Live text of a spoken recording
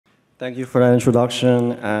Thank you for that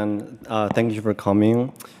introduction, and thank you for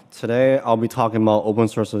coming. Today, I'll be talking about open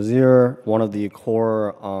source Vizier, one of the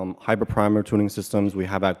core hyperparameter tuning systems we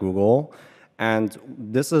have at Google. And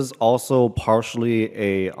this is also partially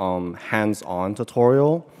a hands-on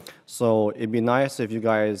tutorial. So it'd be nice if you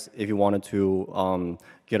guys, if you wanted to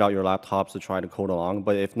get out your laptops to try to code along,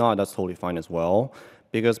 but if not, that's totally fine as well.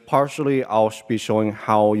 Because partially, I'll be showing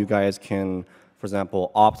how you guys can, for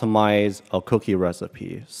example, optimize a cookie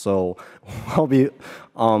recipe. So I'll be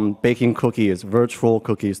baking cookies, virtual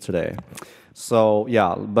cookies today. So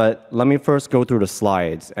yeah, but let me first go through the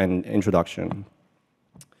slides and introduction.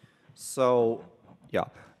 So yeah,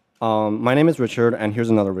 my name is Richard, and here's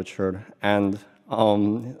another Richard. And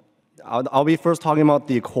I'll be first talking about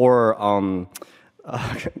the core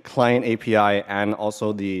client API and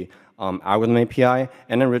also the algorithm API.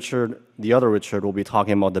 And then Richard, the other Richard, will be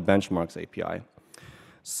talking about the benchmarks API.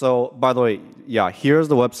 So, by the way, yeah, here's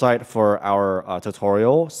the website for our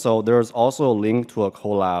tutorial. So there's also a link to a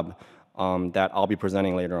collab that I'll be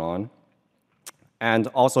presenting later on. And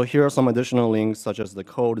also here are some additional links, such as the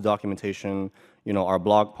code documentation, our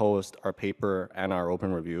blog post, our paper, and our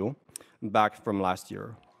open review back from last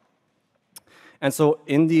year. And so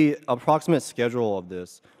in the approximate schedule of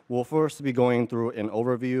this, we'll first be going through an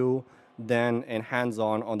overview, then an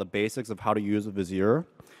hands-on on the basics of how to use Vizier.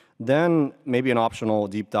 Then maybe an optional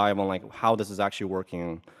deep dive on how this is actually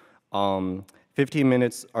working. 15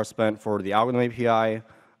 minutes are spent for the algorithm API,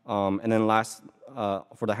 and then last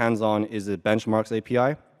for the hands-on is the benchmarks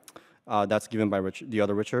API. That's given by the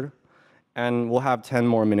other Richard. And we'll have 10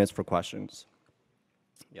 more minutes for questions.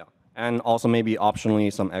 Yeah, and also maybe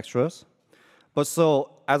optionally some extras. But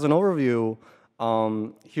so as an overview,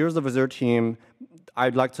 here's the Vizier team.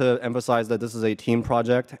 I'd like to emphasize that this is a team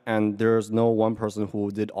project, and there's no one person who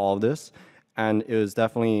did all of this. And it was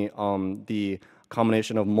definitely the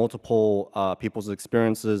combination of multiple people's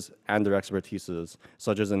experiences and their expertises,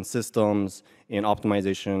 such as in systems, in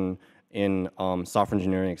optimization, in software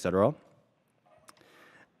engineering, et cetera.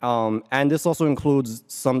 And this also includes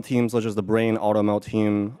some teams, such as the Brain AutoML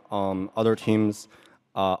team, other teams,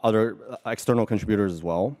 other external contributors as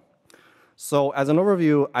well. So as an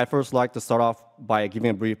overview, I first like to start off by giving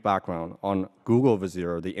a brief background on Google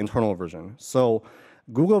Vizier, the internal version. So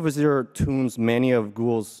Google Vizier tunes many of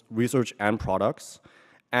Google's research and products,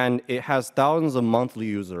 and it has thousands of monthly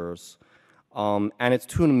users, and it's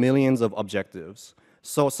tuned millions of objectives.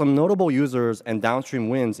 So some notable users and downstream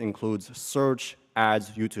wins includes search, ads,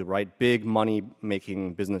 YouTube, right? Big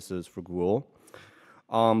money-making businesses for Google.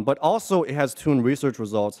 But also, it has tuned research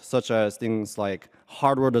results, such as things like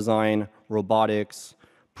hardware design, robotics,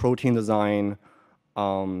 protein design,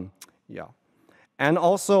 yeah. And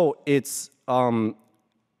also, it's also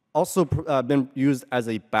been used as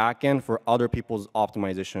a backend for other people's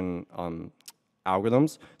optimization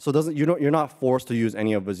algorithms. So you're not forced to use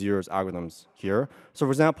any of Vizier's algorithms here. So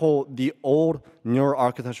for example, the old neural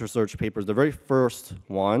architecture search papers, the very first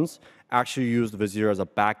ones, actually used Vizier as a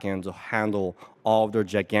backend to handle all of their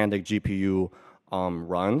gigantic GPU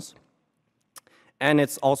runs. And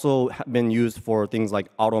it's also been used for things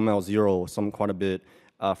like AUTOML23, quite a bit,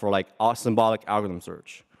 for symbolic algorithm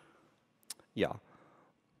search. Yeah.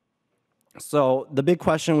 So the big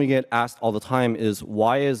question we get asked all the time is,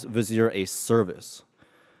 why is Vizier a service?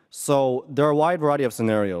 So there are a wide variety of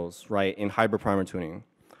scenarios, right, in hyperparameter tuning.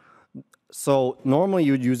 So normally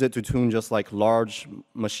you'd use it to tune just large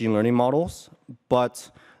machine learning models,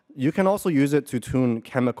 but you can also use it to tune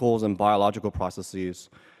chemicals and biological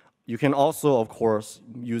processes. You can also, of course,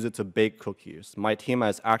 use it to bake cookies. My team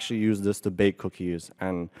has actually used this to bake cookies,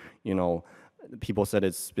 and people said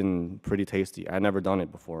it's been pretty tasty. I've never done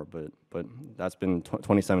it before, but that's been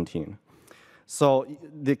 2017. So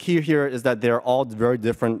the key here is that they're all very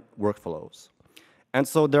different workflows. And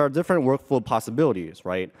so there are different workflow possibilities,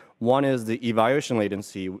 right? One is the evaluation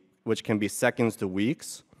latency, which can be seconds to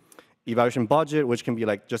weeks. Evaluation budget, which can be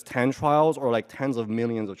just 10 trials or tens of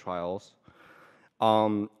millions of trials.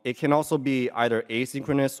 It can also be either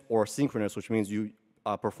asynchronous or synchronous, which means you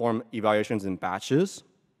perform evaluations in batches.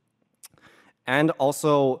 And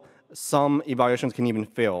also, some evaluations can even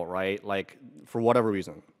fail, right? For whatever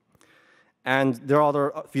reason. And there are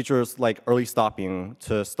other features like early stopping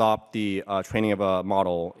to stop the training of a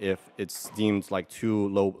model if it's deemed too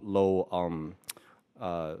low,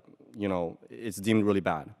 it's deemed really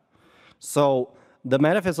bad. So the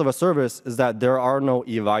benefits of a service is that there are no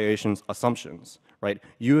evaluations assumptions, right?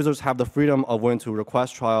 Users have the freedom of when to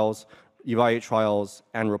request trials, evaluate trials,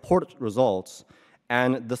 and report results.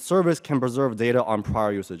 And the service can preserve data on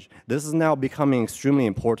prior usage. This is now becoming extremely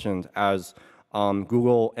important as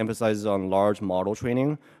Google emphasizes on large model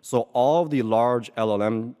training. So all of the large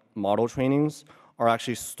LLM model trainings are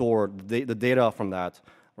actually stored, the data from that,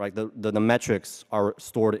 right? The metrics are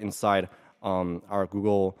stored inside our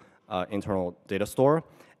Google internal data store.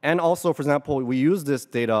 And also, for example, we use this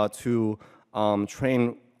data to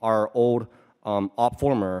train our old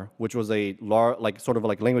OpFormer, which was a sort of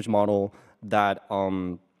like language model that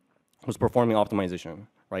was performing optimization,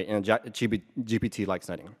 right, in a GPT-like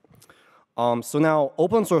setting. So now,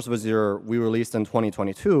 open source Vizier we released in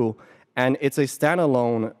 2022, and it's a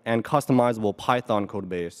standalone and customizable Python code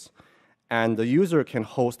base. And the user can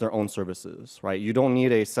host their own services, right? You don't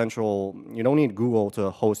need you don't need Google to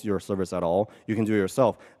host your service at all. You can do it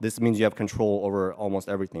yourself. This means you have control over almost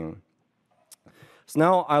everything. So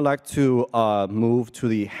now I'd like to move to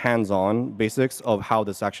the hands-on basics of how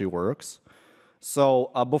this actually works. So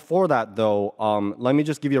before that, though, let me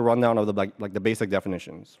just give you a rundown of the basic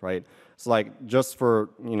definitions, right? So like just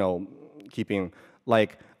for keeping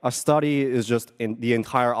a study is just in the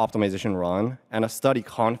entire optimization run, and a study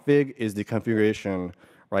config is the configuration,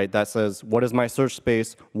 right? That says what is my search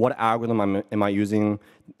space, what algorithm am I using,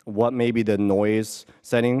 what may be the noise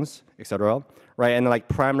settings, etc. Right? And like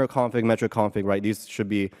parameter config, metric config, right? These should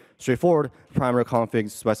be straightforward. Parameter config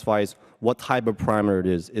specifies what type of parameter it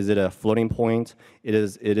is. Is it a floating point?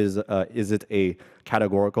 Is it a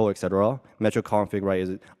categorical, etc. Metric config,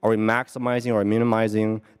 right? Are we maximizing or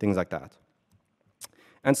minimizing, things like that.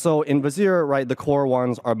 And so in Vizier, right, the core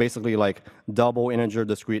ones are basically like double, integer,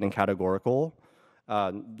 discrete, and categorical.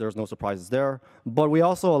 There's no surprises there. But we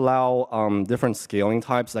also allow different scaling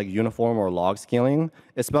types like uniform or log scaling,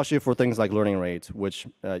 especially for things like learning rate, which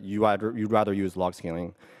you'd rather use log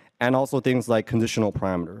scaling. And also things like conditional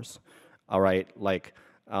parameters. All right, like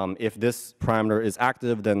if this parameter is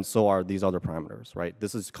active, then so are these other parameters, right?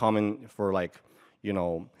 This is common for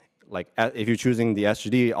if you're choosing the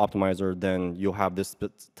SGD optimizer, then you'll have this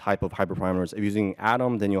type of hyperparameters. If you're using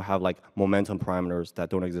Atom, then you'll have like momentum parameters that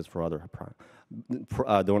don't exist for other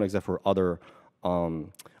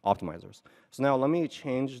optimizers. So now let me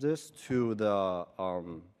change this to the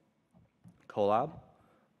collab.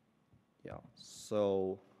 Yeah.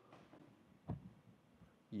 So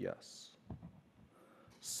yes.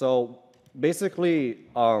 So basically,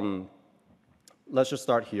 let's just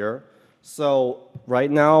start here. So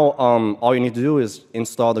right now, all you need to do is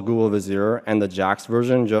install the Google Vizier and the JAX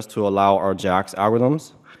version just to allow our JAX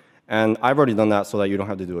algorithms. And I've already done that so that you don't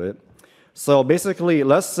have to do it. So basically,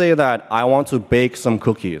 let's say that I want to bake some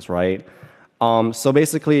cookies, right? So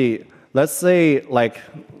basically, let's say like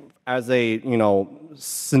as a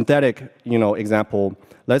synthetic example,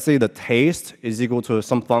 let's say the taste is equal to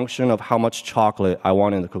some function of how much chocolate I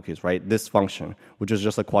want in the cookies, right? This function, which is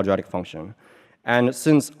just a quadratic function. And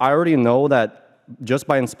since I already know that just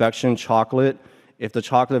by inspection, chocolate, if the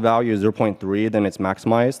chocolate value is 0.3, then it's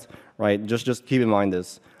maximized, right? Just keep in mind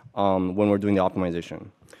this when we're doing the optimization.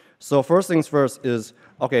 So first things first is,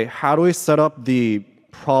 okay, how do we set up the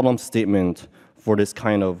problem statement for this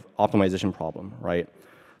kind of optimization problem, right?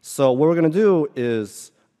 So what we're going to do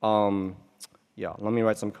is, let me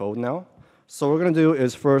write some code now. So what we're going to do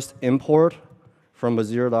is first import from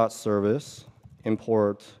Vizier.service,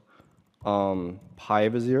 import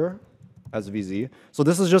PyVizier as VZ. So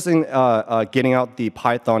this is just in getting out the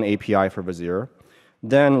Python API for Vizier.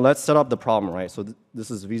 Then let's set up the problem, right? So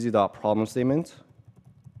this is vz.problem statement.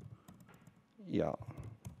 Yeah.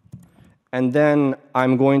 And then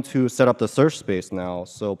I'm going to set up the search space now.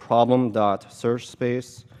 So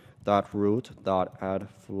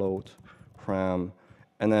problem.searchspace.root.addFloat param,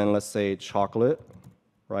 and then let's say chocolate,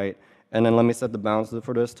 right? And then let me set the bounds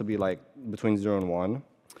for this to be like between 0 and 1.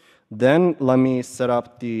 Then let me set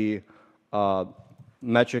up the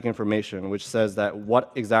metric information, which says that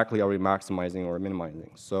what exactly are we maximizing or minimizing.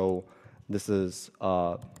 So this is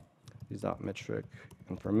metric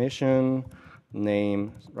information,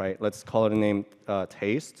 name, right? Let's call it a name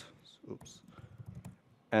taste. Oops.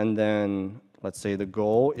 And then let's say the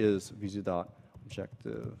goal is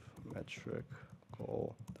vz.objective metric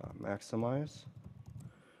goal.maximize,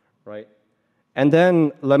 right? And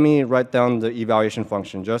then let me write down the evaluation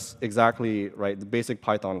function, just exactly, right, the basic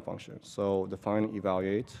Python function. So define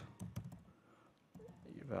evaluate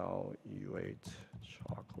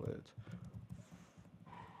chocolate,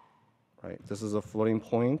 right? This is a floating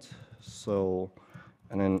point, so,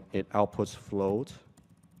 and then it outputs float.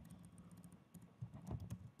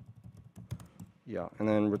 Yeah, and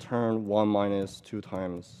then return 1 minus 2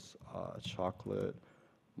 times chocolate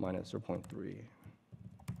minus 0.3.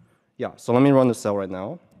 Yeah, so let me run the cell right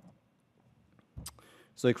now.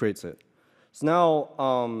 So it creates it. So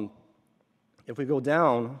now, if we go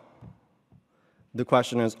down, the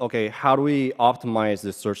question is, okay, how do we optimize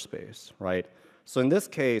this search space, right? So in this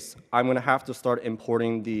case, I'm going to have to start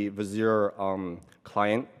importing the Vizier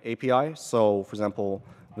client API. So for example,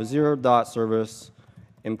 Vizier.service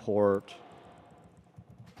import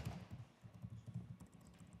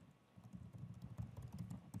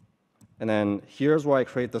and then here's where I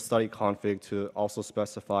create the study config to also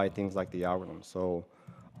specify things like the algorithm. So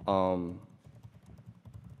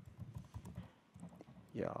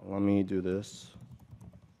yeah, let me do this.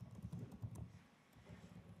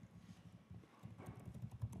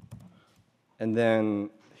 And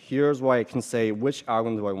then here's where I can say which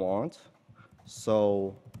algorithm do I want.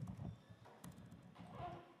 So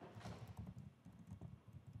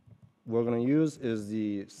what we're going to use is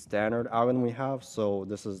the standard algorithm we have. So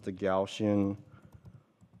this is the Gaussian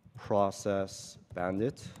process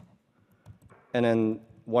bandit. And then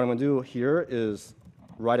what I'm going to do here is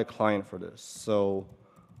write a client for this. So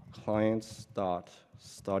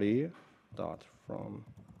clients.study.from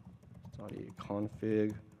study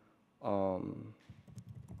config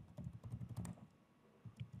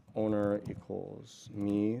owner equals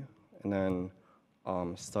me, and then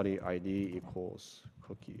study ID equals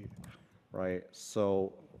cookie, right?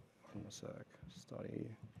 So, one sec, study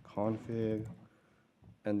config,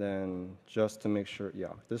 and then just to make sure,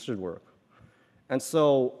 yeah, this should work. And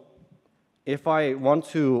so, if I want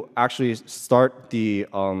to actually start the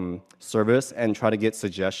service and try to get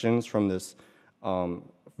suggestions from this, from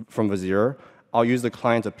Vizier, I'll use the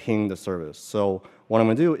client to ping the service. So what I'm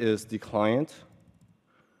going to do is the client,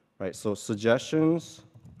 right? So suggestions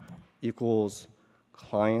equals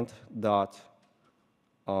client dot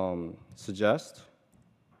suggest,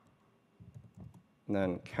 and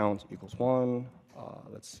then count equals 1.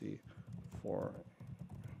 Let's see, for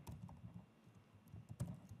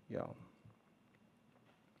yeah.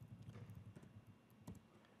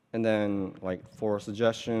 And then like for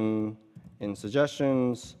suggestion in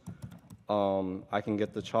suggestions, I can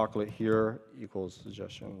get the chocolate here equals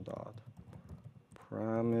suggestion dot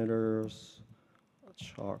parameters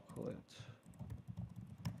chocolate.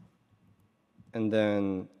 And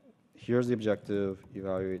then here's the objective,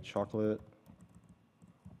 evaluate chocolate.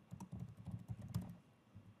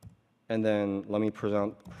 And then let me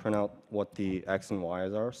print out what the X and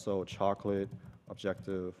Y's are. So chocolate,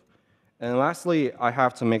 objective. And lastly, I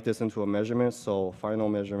have to make this into a measurement. So final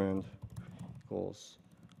measurement equals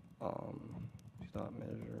dot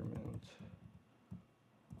measurement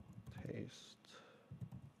taste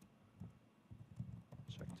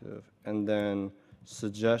objective, and then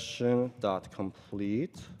suggestion dot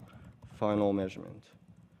complete final measurement.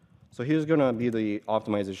 So here's going to be the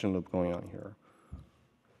optimization loop going on here.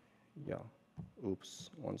 Yeah.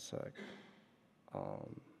 Oops. One sec.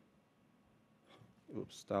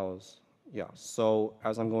 Oops. That was. Yeah. So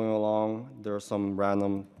as I'm going along, there are some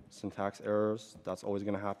random syntax errors. That's always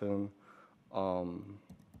going to happen.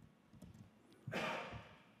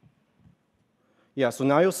 Yeah, so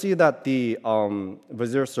now you'll see that the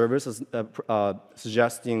Vizier service is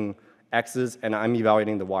suggesting X's and I'm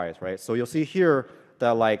evaluating the Y's, right? So you'll see here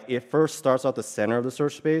that like it first starts out the center of the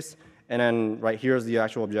search space, and then right here's the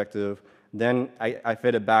actual objective. Then I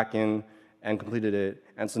fed it back in and completed it,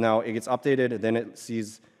 and so now it gets updated. Then it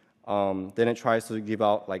sees, then it tries to give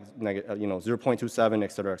out like 0.27,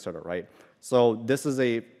 et cetera, right? So this is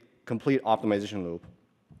a complete optimization loop.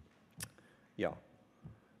 Yeah.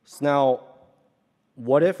 So now,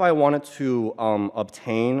 what if I wanted to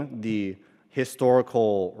obtain the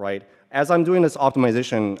historical, right? As I'm doing this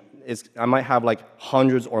optimization, I might have like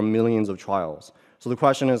hundreds or millions of trials. So the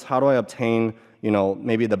question is, how do I obtain,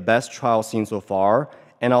 maybe the best trial seen so far,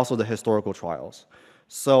 and also the historical trials?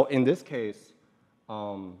 So in this case,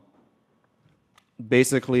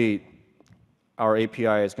 basically, our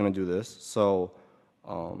API is going to do this. So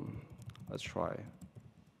let's try.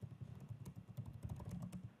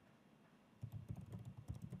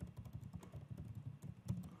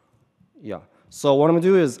 Yeah. So what I'm going to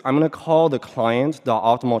do is I'm going to call the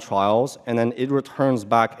client.optimalTrials, and then it returns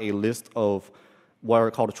back a list of what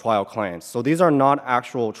are called trial clients. So these are not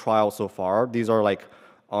actual trials so far. These are like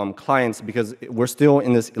clients, because we're still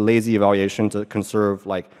in this lazy evaluation to conserve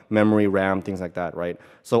like memory, RAM, things like that, right?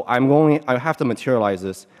 So I have to materialize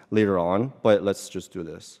this later on, but let's just do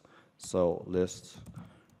this. So list,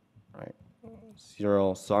 right,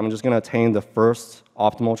 0. So I'm just going to attain the first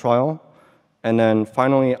optimal trial. And then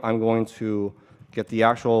finally, I'm going to get the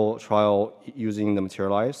actual trial using the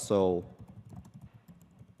materialize. So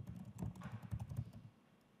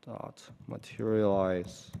dot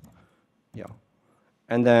materialize, yeah.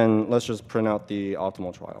 And then let's just print out the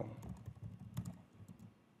optimal trial.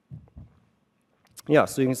 Yeah,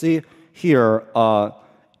 so you can see here,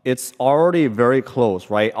 it's already very close,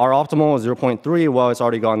 right? Our optimal is 0.3, well, it's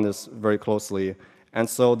already gotten this very closely. And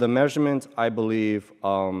so the measurement, I believe,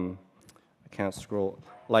 I can't scroll,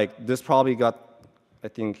 like this probably got, I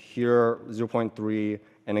think here, 0.3,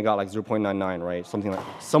 and it got like 0.99, right? Something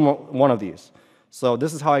like, one of these. So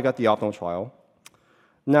this is how I got the optimal trial.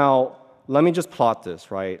 Now, let me just plot this,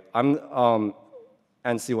 right? And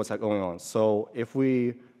see what's going on. So if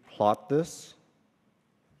we plot this,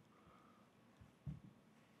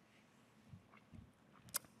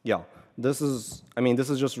 yeah, this is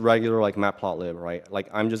just regular like matplotlib, right? Like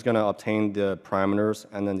I'm just gonna obtain the parameters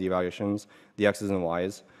and then the evaluations, the x's and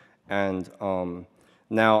y's, and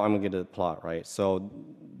now I'm gonna get a plot, right? So,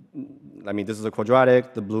 this is a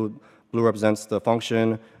quadratic. The blue represents the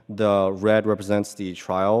function, the red represents the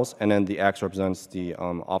trials, and then the x represents the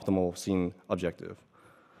optimal scene objective.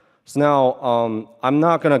 So now I'm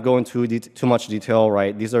not gonna go into too much detail,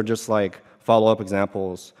 right? These are just like follow-up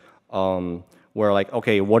examples. Where like,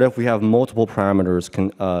 okay, what if we have multiple parameters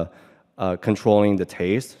controlling the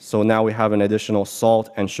taste? So now we have an additional salt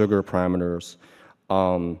and sugar parameters.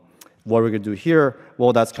 What we could do here,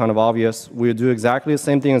 well, that's kind of obvious. We do exactly the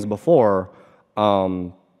same thing as before,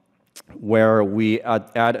 where we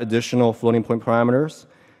add additional floating point parameters,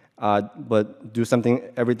 but do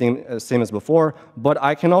everything the same as before. But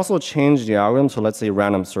I can also change the algorithm to, let's say,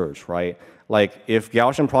 random search, right? Like if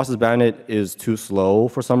Gaussian process bandit is too slow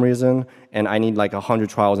for some reason, and I need like 100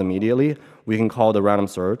 trials immediately, we can call the random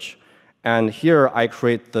search. And here I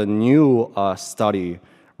create the new study,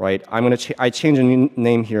 right? I change a new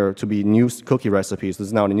name here to be new cookie recipes. This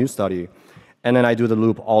is now a new study. And then I do the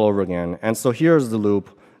loop all over again. And so here's the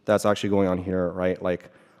loop that's actually going on here, right? Like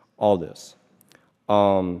all this.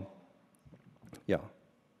 Yeah.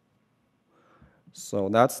 So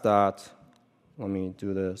that's that. Let me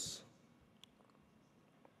do this.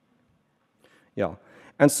 Yeah,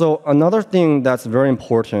 and so another thing that's very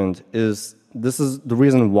important is, this is the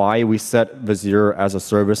reason why we set Vizier as a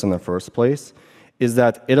service in the first place, is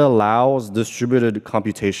that it allows distributed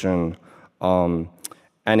computation, and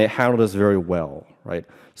it handles this very well, right?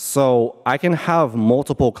 So I can have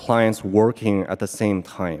multiple clients working at the same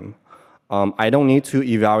time. I don't need to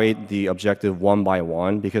evaluate the objective one by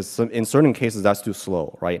one, because in certain cases that's too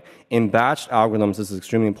slow, right? In batch algorithms, this is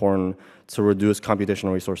extremely important to reduce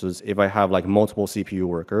computational resources if I have like multiple CPU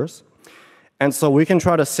workers. And so we can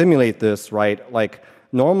try to simulate this, right? Like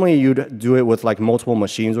normally you'd do it with like multiple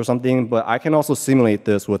machines or something, but I can also simulate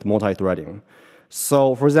this with multi-threading.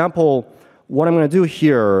 So for example, what I'm gonna do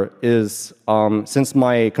here is, since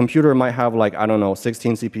my computer might have like, I don't know,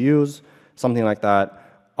 16 CPUs, something like that,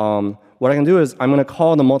 what I can do is I'm gonna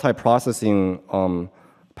call the multiprocessing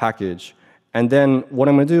package. And then what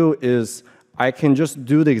I'm gonna do is I can just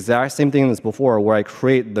do the exact same thing as before, where I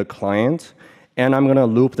create the client, and I'm gonna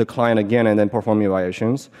loop the client again and then perform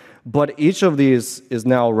evaluations. But each of these is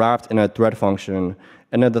now wrapped in a thread function,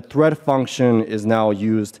 and then the thread function is now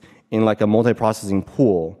used in like a multiprocessing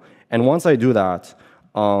pool. And once I do that,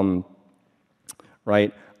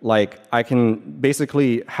 right, like I can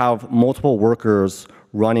basically have multiple workers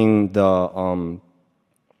running the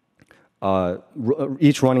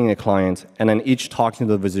each running a client, and then each talking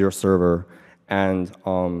to the Vizier server. And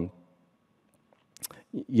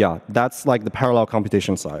yeah, that's like the parallel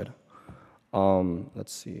computation side.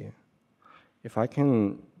 Let's see if I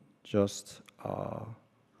can just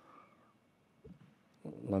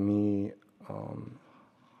let me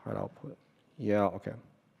hard output. Yeah, okay.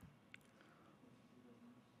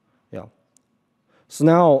 Yeah. So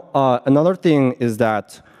now another thing is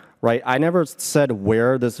that, right, I never said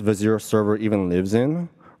where this Vizier server even lives in,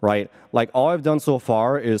 right? Like all I've done so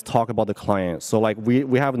far is talk about the client. So like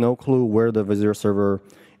we have no clue where the Vizier server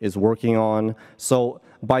is working on. So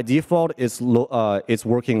by default, it's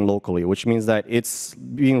working locally, which means that it's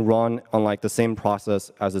being run on like the same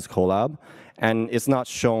process as its collab, and it's not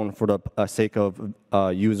shown for the sake of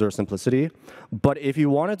user simplicity. But if you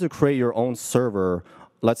wanted to create your own server,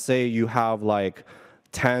 let's say you have like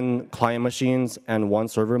 10 client machines and 1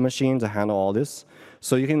 server machine to handle all this,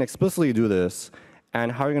 so you can explicitly do this. And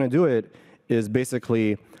how you're going to do it is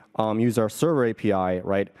basically use our server API,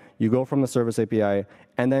 right? You go from the service API,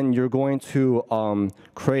 and then you're going to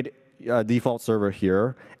create a default server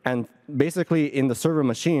here. And basically, in the server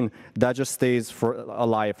machine, that just stays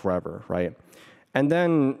alive forever, right? And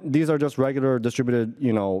then these are just regular distributed,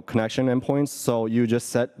 connection endpoints. So you just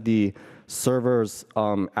set the server's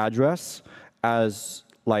address as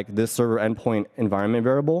like this server endpoint environment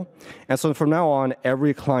variable. And so from now on,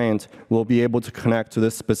 every client will be able to connect to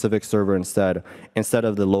this specific server instead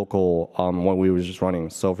of the local one we were just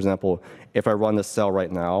running. So for example, if I run this cell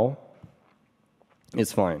right now,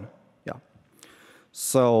 it's fine. Yeah.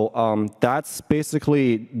 So that's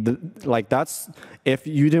basically that's if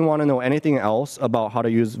you didn't want to know anything else about how to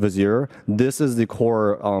use Vizier, this is the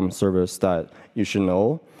core service that you should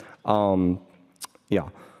know. Yeah.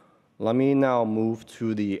 Let me now move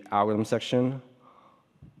to the algorithm section.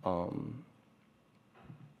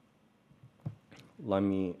 Let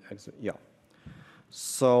me exit. Yeah.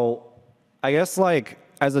 So I guess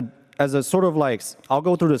as a sort of I'll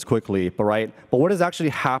go through this quickly, but what is actually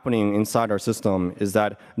happening inside our system is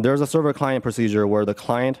that there's a server client procedure where the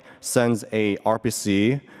client sends a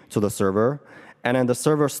RPC to the server, and then the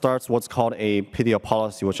server starts what's called a PDL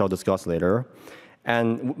policy, which I'll discuss later.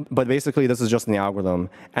 But basically, this is just an algorithm.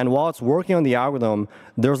 And while it's working on the algorithm,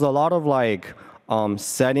 there's a lot of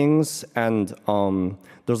settings, and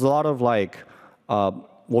there's a lot of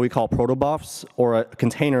what we call protobufs, or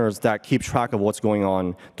containers that keep track of what's going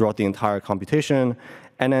on throughout the entire computation.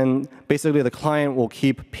 And then basically, the client will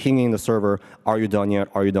keep pinging the server, are you done yet?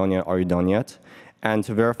 Are you done yet? Are you done yet? And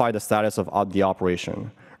to verify the status of the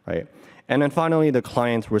operation, right? And then finally, the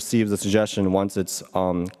client receives a suggestion once it's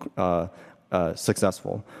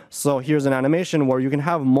successful. So here's an animation where you can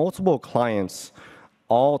have multiple clients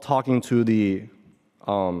all talking to the,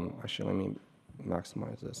 actually, let me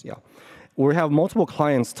maximize this, yeah. We have multiple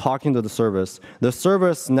clients talking to the service. The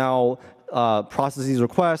service now processes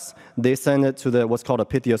requests. They send it to what's called a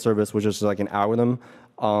Pythia service, which is like an algorithm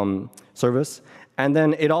service. And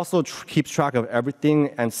then it also keeps track of everything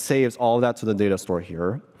and saves all of that to the data store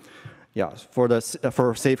here. Yeah,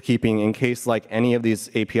 for safekeeping, in case any of these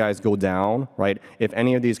APIs go down, right? If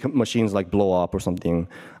any of these machines blow up or something,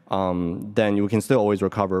 then you can still always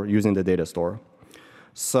recover using the data store.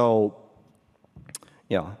 So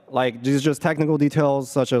yeah, these are just technical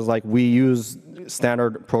details, such as we use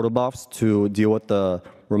standard protobufs to deal with the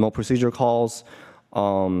remote procedure calls.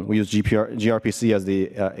 We use gRPC as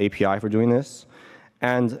the API for doing this.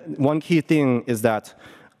 And one key thing is that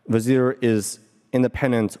Vizier is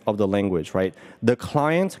independent of the language, right? The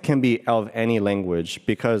client can be of any language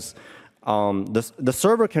because the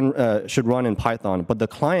server should run in Python, but the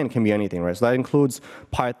client can be anything, right? So that includes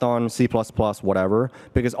Python, C++, whatever,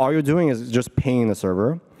 because all you're doing is just pinging the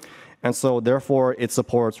server. And so therefore, it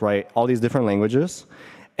supports, right, all these different languages.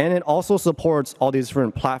 And it also supports all these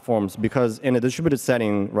different platforms because in a distributed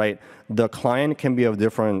setting, right, the client can be of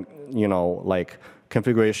different,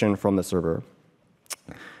 configuration from the server.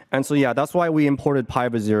 And so yeah, that's why we imported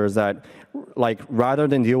PyVizier, is that rather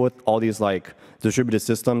than deal with all these distributed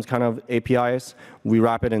systems kind of APIs, we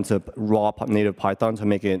wrap it into raw native Python to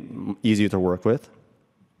make it easier to work with.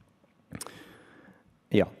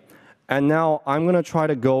 Yeah. And now I'm going to try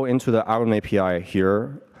to go into the algorithm API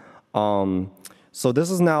here. So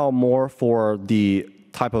this is now more for the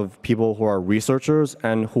type of people who are researchers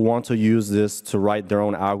and who want to use this to write their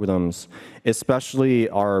own algorithms, especially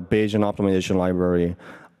our Bayesian optimization library.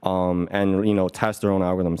 And test their own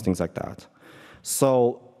algorithms, things like that.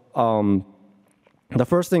 So the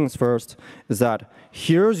first things first is that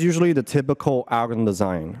here's usually the typical algorithm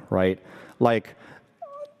design, right?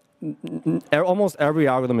 Almost every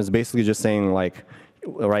algorithm is basically just saying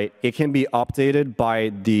right, it can be updated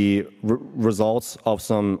by the results of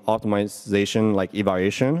some optimization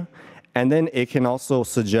evaluation, and then it can also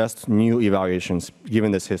suggest new evaluations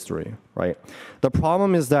given this history, right? The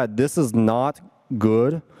problem is that this is not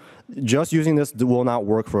good. Just using this will not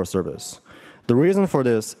work for a service. The reason for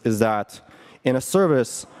this is that in a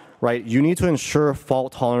service, right, you need to ensure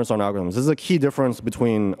fault tolerance on algorithms. This is a key difference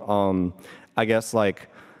between, I guess,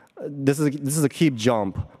 this is a key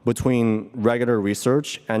jump between regular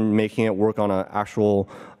research and making it work on an actual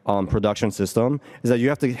production system, is that you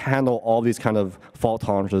have to handle all these kind of fault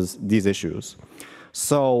tolerances, these issues.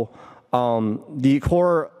 So the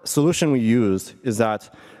core solution we used is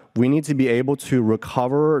that we need to be able to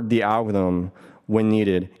recover the algorithm when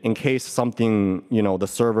needed in case something, the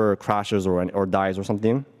server crashes or dies or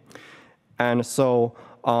something. And so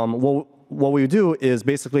what we do is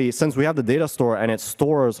basically, since we have the data store and it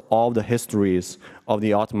stores all the histories of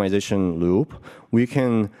the optimization loop, we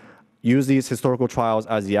can use these historical trials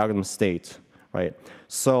as the algorithm state, right?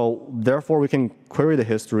 So therefore, we can query the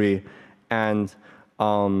history, and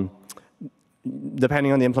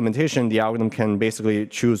depending on the implementation, the algorithm can basically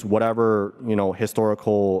choose whatever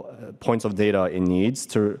historical points of data it needs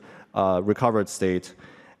to recover its state.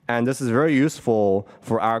 And this is very useful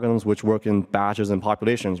for algorithms which work in batches and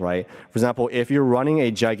populations, right? For example, if you're running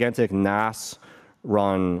a gigantic NAS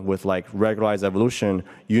run with regularized evolution,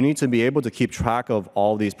 you need to be able to keep track of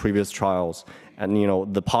all these previous trials and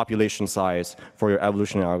the population size for your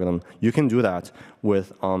evolution algorithm. You can do that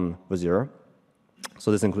with Vizier.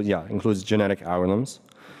 So this includes genetic algorithms.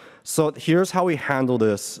 So here's how we handle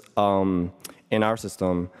this in our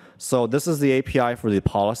system. So this is the API for the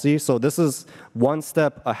policy. So this is one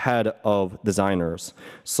step ahead of designers.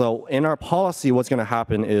 So in our policy, what's going to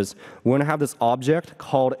happen is we're going to have this object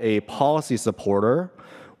called a policy supporter,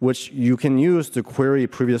 which you can use to query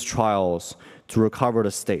previous trials to recover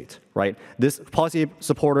the state, right? This policy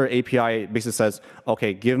supporter API basically says,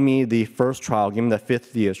 okay, give me the first trial, give me the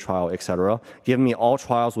 50th trial, et cetera. Give me all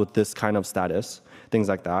trials with this kind of status, things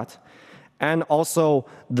like that. And also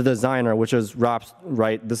the designer, which is wrapped,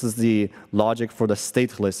 right? This is the logic for the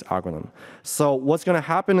stateless algorithm. So what's going to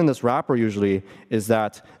happen in this wrapper usually is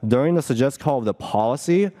that during the suggest call of the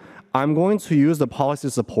policy, I'm going to use the policy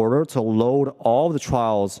supporter to load all the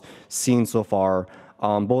trials seen so far,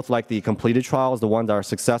 both like the completed trials, the ones that are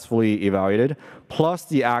successfully evaluated, plus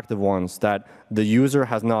the active ones that the user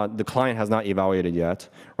has not, the client has not evaluated yet,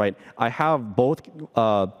 right? I have both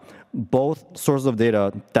sources of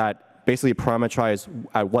data that basically parameterize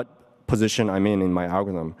at what position I'm in my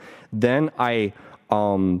algorithm. Then I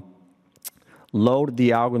load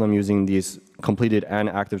the algorithm using these completed and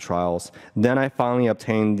active trials. Then I finally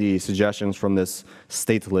obtain the suggestions from this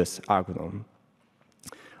stateless algorithm.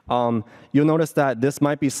 You'll notice that this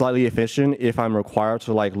might be slightly efficient if I'm required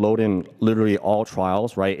to like load in literally all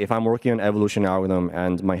trials, right? If I'm working on evolution algorithm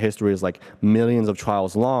and my history is like millions of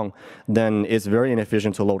trials long, then it's very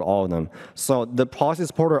inefficient to load all of them. So the policy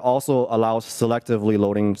supporter also allows selectively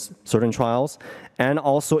loading certain trials, and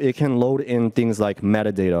also it can load in things like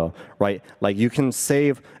metadata, right? Like you can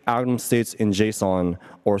save algorithm states in JSON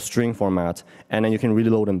or string format, and then you can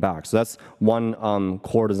reload them back. So that's one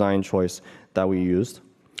core design choice that we used.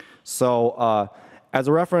 So as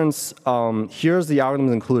a reference, here's the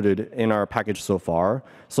algorithms included in our package so far.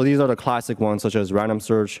 So these are the classic ones, such as random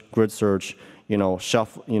search, grid search,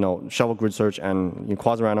 shuffle grid search, and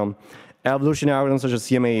quasi-random. Evolution algorithms such as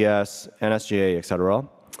CMAES, NSGA, etc.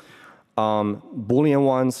 Boolean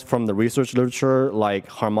ones from the research literature, like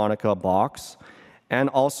harmonica box, and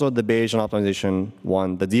also the Bayesian optimization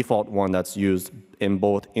one, the default one that's used in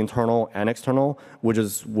both internal and external, which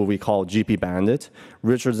is what we call GP Bandit.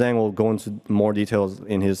 Richard Zhang will go into more details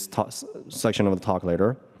in his section of the talk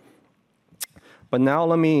later. But now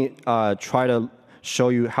let me try to show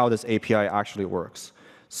you how this API actually works.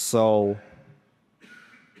 So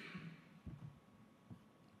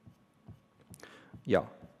yeah,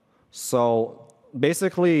 so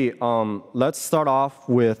basically, let's start off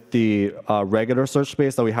with the regular search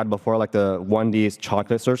space that we had before, like the 1D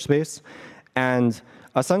chocolate search space. And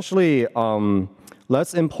essentially,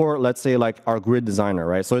 let's import, let's say, like our grid designer,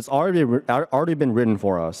 right? So it's already been written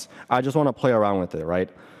for us. I just want to play around with it, right?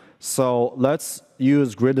 So let's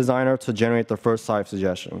use grid designer to generate the first 5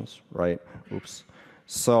 suggestions, right? Oops.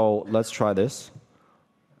 So let's try this.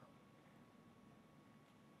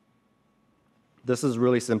 This is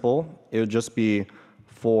really simple. It would just be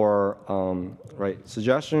for, right,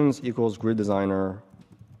 suggestions equals grid designer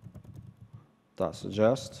dot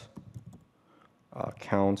suggest,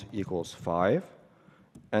 count equals 5.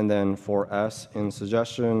 And then for s in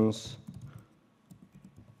suggestions,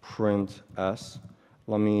 print s.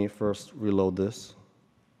 Let me first reload this.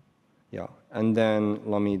 Yeah, and then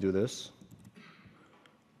let me do this.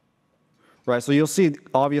 Right, so you'll see,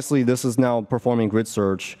 obviously, this is now performing grid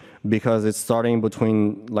search because it's starting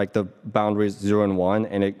between like the boundaries 0 and 1,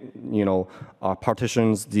 and it,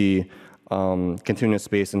 partitions the continuous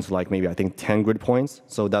space into like maybe I think 10 grid points.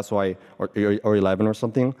 So that's why, or 11 or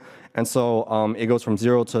something. And so it goes from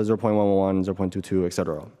 0 to 0.111, 0.22,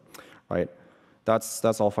 etc. Right,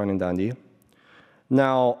 that's all fine and dandy.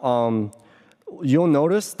 Now you'll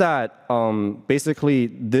notice that basically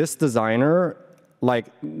this designer, like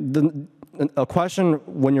a question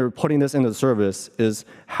when you're putting this into the service is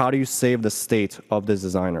how do you save the state of this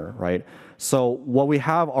designer, right? So what we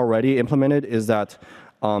have already implemented is that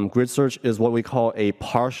grid search is what we call a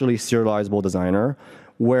partially serializable designer,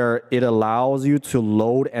 where it allows you to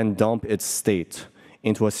load and dump its state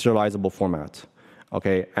into a serializable format,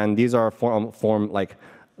 okay? And these are form like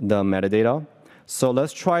the metadata. So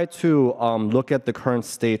let's try to look at the current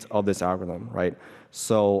state of this algorithm, right?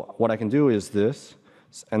 So what I can do is this,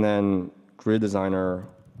 and then grid designer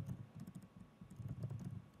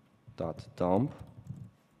dot dump,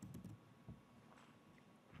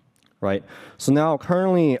 right? So now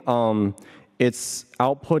currently its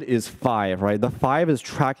output is 5, right? The 5 is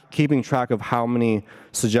keeping track of how many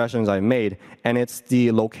suggestions I made, and it's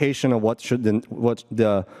the location of what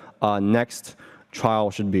the next trial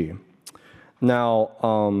should be.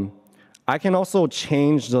 Now I can also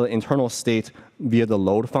change the internal state via the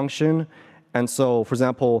load function. And so, for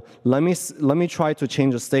example, let me try to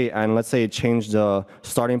change the state and let's say change the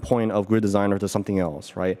starting point of grid designer to something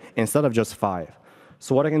else, right? Instead of just 5.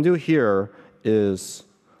 So what I can do here is,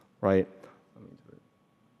 right?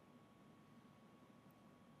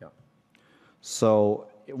 Yeah. So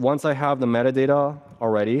once I have the metadata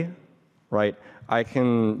already, right?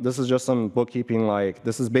 This is just some bookkeeping, like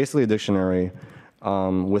this is basically a dictionary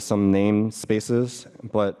with some namespaces,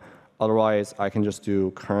 but otherwise I can just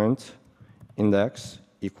do current index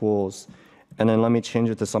equals, and then let me change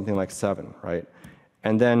it to something like 7, right?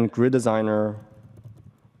 And then grid designer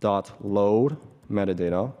dot load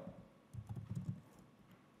metadata.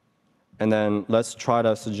 And then let's try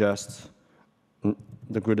to suggest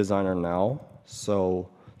the grid designer now. So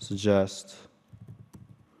suggest,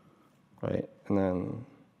 right? And then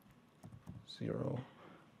 0.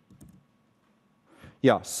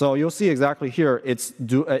 Yeah, so you'll see exactly here,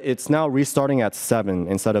 it's now restarting at 7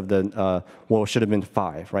 instead of the, what should have been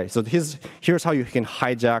 5, right? So here's how you can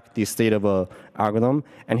hijack the state of a algorithm,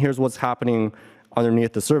 and here's what's happening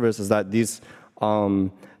underneath the service is that this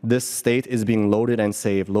state is being loaded and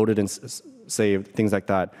saved, things like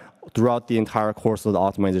that, throughout the entire course of the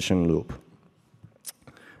optimization loop.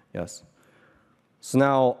 Yes. So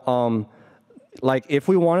now, like if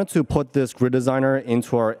we wanted to put this grid designer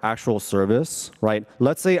into our actual service, right?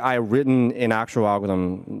 Let's say I've written an actual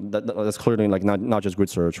algorithm that's clearly like not just grid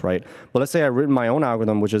search, right? But let's say I've written my own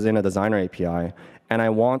algorithm, which is in a designer API, and I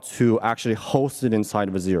want to actually host it inside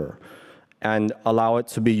Vizier and allow it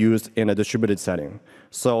to be used in a distributed setting.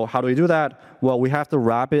 So how do we do that? Well, we have to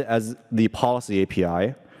wrap it as the policy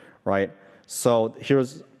API, right? So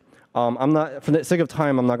here's, for the sake of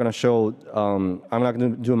time, I'm not going to show, I'm not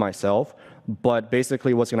going to do it myself. But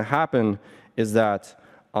basically what's going to happen is that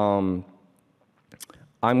I'm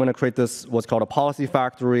going to create this, what's called a policy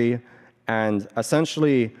factory. And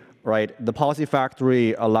essentially, right, the policy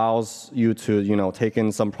factory allows you to, take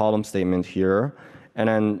in some problem statement here. And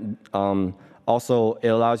then also it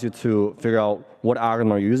allows you to figure out what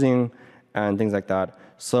algorithm are you using and things like that.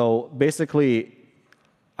 So basically,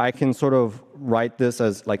 I can sort of write this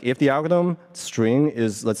as, like, if the algorithm string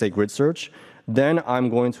is, let's say, grid search, then I'm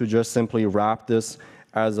going to just simply wrap this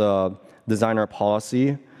as a designer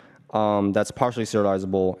policy that's partially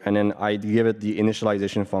serializable, and then I give it the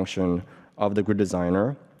initialization function of the grid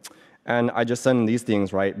designer. And I just send these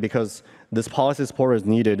things, right? Because this policy supporter is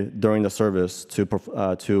needed during the service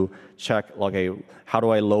to check, okay, how do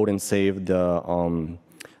I load and save the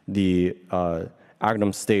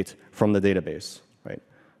algorithm state from the database, right?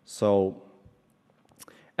 So.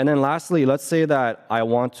 And then lastly, let's say that I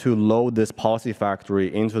want to load this policy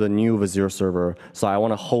factory into the new Vizier server. So I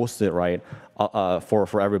want to host it, right,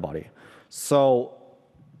 for everybody. So,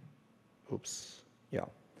 oops, yeah.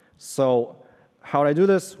 So how do I do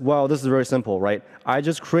this? Well, this is very simple, right? I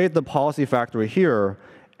just create the policy factory here,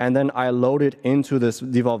 and then I load it into this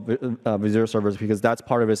default Vizier servers because that's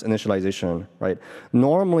part of its initialization, right?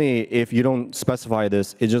 Normally, if you don't specify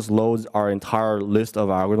this, it just loads our entire list of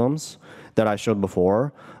algorithms that I showed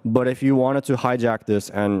before. But if you wanted to hijack this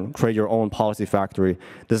and create your own policy factory,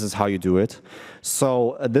 this is how you do it.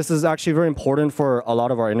 So this is actually very important for a lot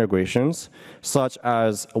of our integrations, such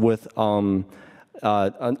as with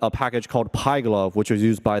a package called PyGlove, which is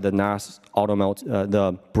used by the NAS AUTOML,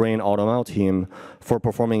 the Brain AUTOML team for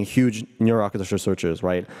performing huge neural architecture searches,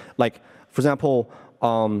 right? Like, for example,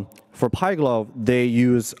 for PyGlove, they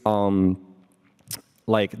use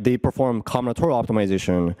they perform combinatorial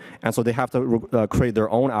optimization, and so they have to create their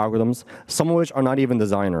own algorithms, some of which are not even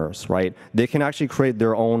designers, right? They can actually create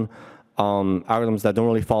their own algorithms that don't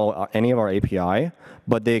really follow any of our API,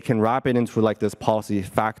 but they can wrap it into like this policy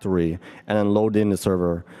factory and then load in the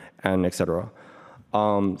server and etc.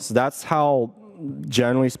 So that's how,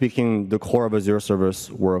 generally speaking, the core of Azure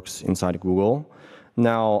service works inside Google.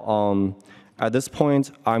 Now, at this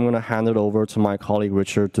point, I'm going to hand it over to my colleague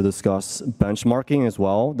Richard to discuss benchmarking as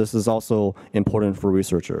well. This is also important for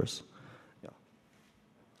researchers. Yeah.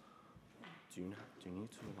 Do you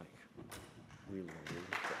need to like reload?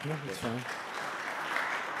 No, it's fine.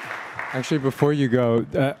 Actually, before you go,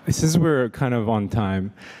 since we're kind of on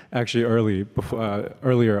time, actually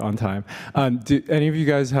earlier on time, do any of you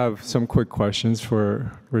guys have some quick questions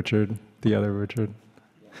for Richard, the other Richard?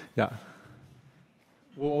 Yeah.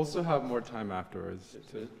 We'll also have more time afterwards.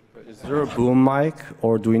 Is there a boom mic,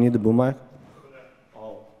 or do we need the boom mic?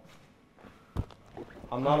 Oh.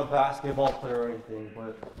 I'm not a basketball player or anything,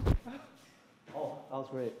 but... Oh, that was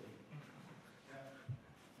great.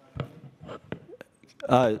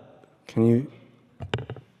 Can you...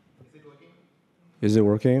 Is it working? Is it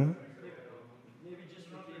working? Maybe just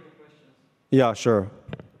repeat the questions. Yeah, sure.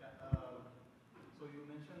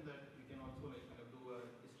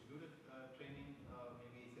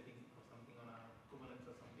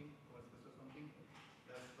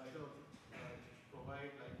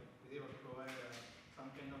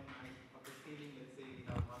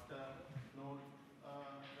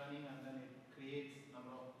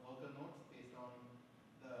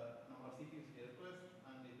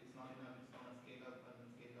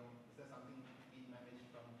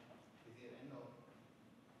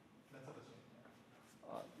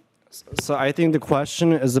 So I think the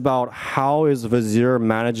question is about how is Vizier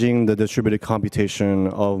managing the distributed computation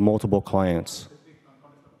of multiple clients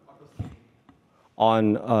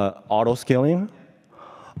on auto scaling.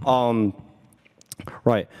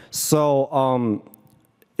 Right. So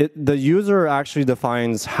the user actually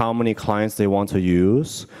defines how many clients they want to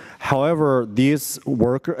use. However, these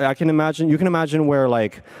workers, you can imagine where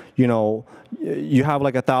like, you have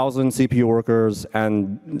like 1,000 CPU workers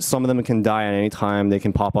and some of them can die at any time, they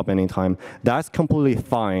can pop up anytime. That's completely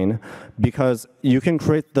fine because you can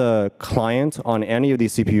create the client on any of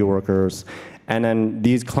these CPU workers and then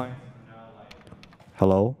these clients are now like,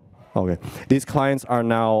 hello? Okay. These clients are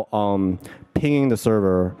now pinging the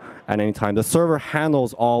server at any time. The server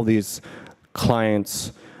handles all these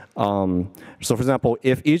clients. So for example,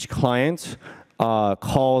 if each client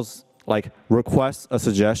requests a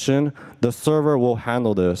suggestion, the server will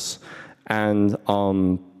handle this and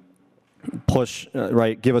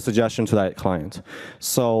give a suggestion to that client.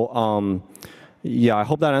 So yeah, I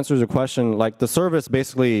hope that answers your question. Like the service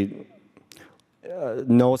basically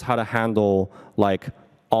knows how to handle like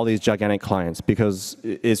all these gigantic clients because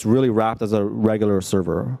it's really wrapped as a regular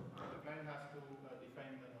server.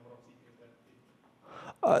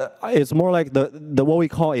 It's more like what we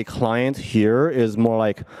call a client here is more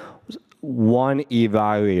like one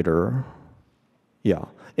evaluator, yeah,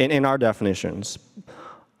 in our definitions.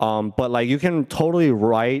 But like you can totally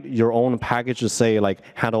write your own package to say like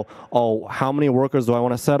handle, oh, how many workers do I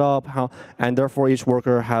want to set up, and therefore each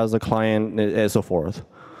worker has a client and so forth,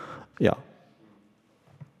 yeah.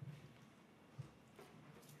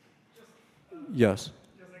 Yes.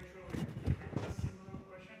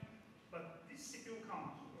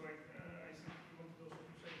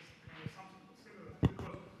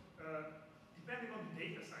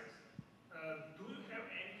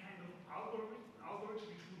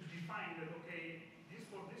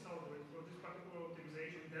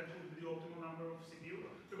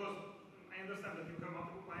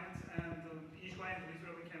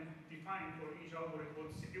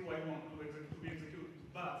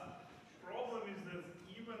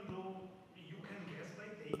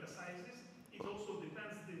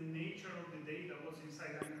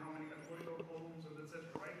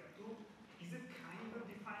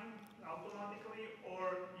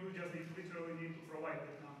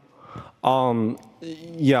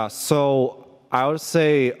 Yeah, so I would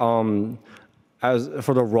say as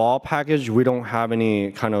for the raw package, we don't have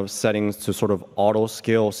any kind of settings to sort of auto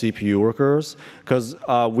scale CPU workers because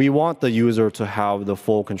we want the user to have the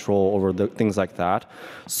full control over the things like that.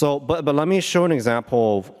 So, but let me show an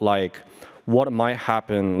example of like what might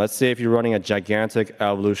happen. Let's say if you're running a gigantic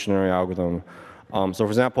evolutionary algorithm. So for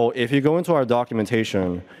example, if you go into our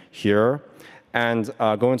documentation here and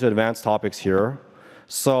go into advanced topics here,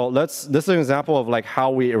 so this is an example of like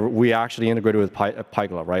how we actually integrated with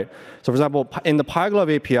PyGlove, right? So for example, in the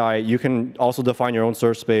PyGlove API, you can also define your own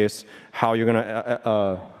search space, how you're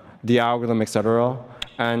gonna, the algorithm, etc.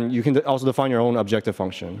 And you can also define your own objective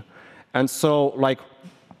function. And so like,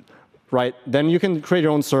 right, then you can create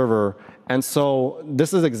your own server. And so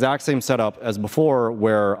this is the exact same setup as before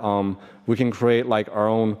where we can create like our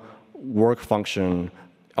own work function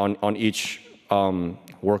on each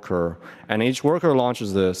worker, and each worker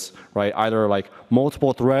launches this, right? Either like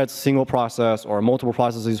multiple threads, single process, or multiple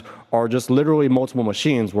processes, or just literally multiple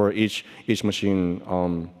machines where each machine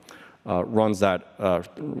runs that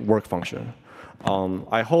work function.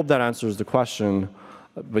 I hope that answers the question,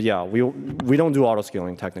 but yeah, we don't do auto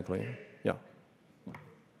scaling technically. Yeah.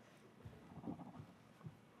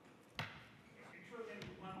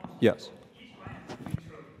 Yes.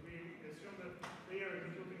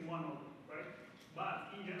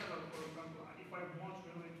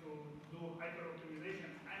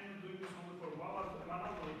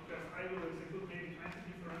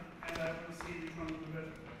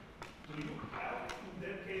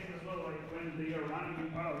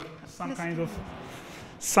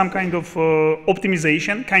 some kind of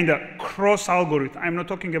optimization, kind of cross algorithm. I'm not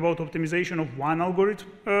talking about optimization of one algorithm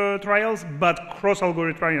trials, but cross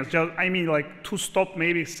algorithm trials. I mean like to stop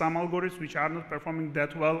maybe some algorithms which are not performing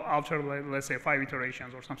that well after, like, let's say, 5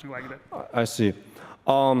 iterations or something like that. I see.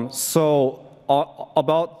 So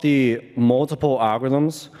about the multiple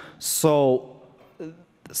algorithms, so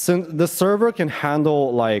since the server can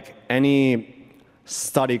handle like any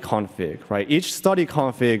study config, right? Each study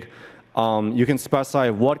config, you can specify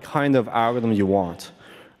what kind of algorithm you want,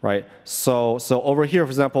 right? So over here,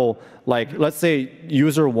 for example, like let's say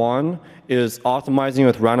user 1 is optimizing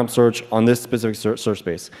with random search on this specific search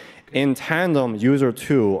space. In tandem, user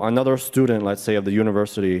 2, another student, let's say of the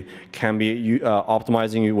university, can be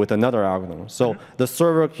optimizing with another algorithm. So the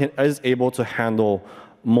server is able to handle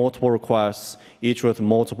multiple requests, each with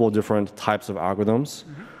multiple different types of algorithms.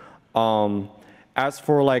 As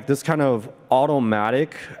for like this kind of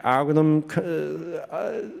automatic algorithm,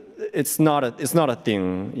 it's not a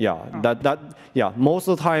thing. Yeah, most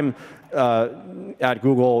of the time at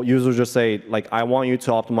Google, users just say like, I want you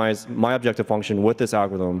to optimize my objective function with this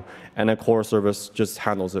algorithm, and a core service just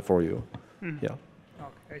handles it for you. Yeah.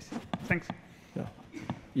 Okay, I see. Thanks. Yeah.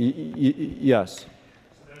 Yes. So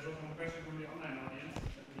there's also a question from the online audience.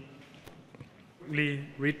 Let me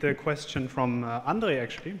read the question from Andre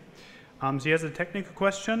actually. So he has a technical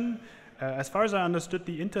question. As far as I understood,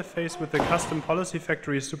 the interface with the custom policy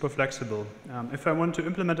factory is super flexible. If I want to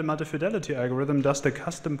implement a multi-fidelity algorithm, does the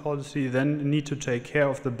custom policy then need to take care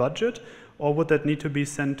of the budget, or would that need to be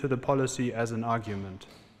sent to the policy as an argument?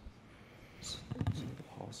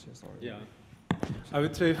 Yeah, I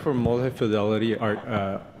would say for multi-fidelity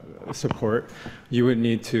support, you would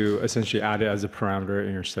need to essentially add it as a parameter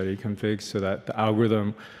in your study config so that the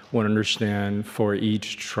algorithm would understand for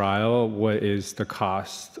each trial what is the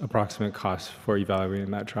cost, approximate cost for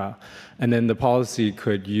evaluating that trial. And then the policy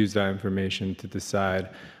could use that information to decide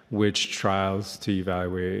which trials to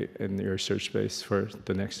evaluate in your search space for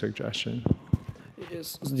the next suggestion.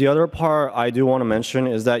 The other part I do want to mention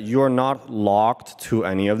is that you are not locked to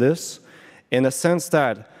any of this, in the sense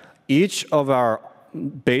that each of our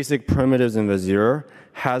basic primitives in Vizier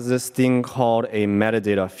has this thing called a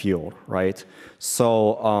metadata field, right?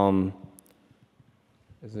 So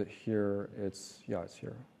is it here? It's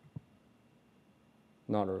here.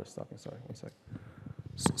 Not overstocking, sorry, one sec.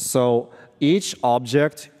 So each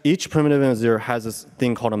object, each primitive in Vizier has this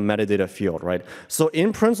thing called a metadata field, right? So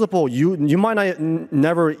in principle, you might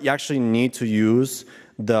never actually need to use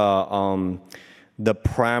the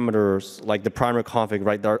parameters, like the primary config,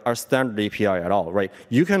 right, our standard API at all, right?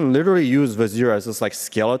 You can literally use Vizier as this like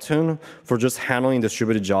skeleton for just handling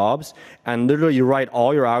distributed jobs, and literally you write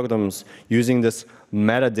all your algorithms using this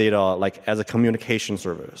metadata like as a communication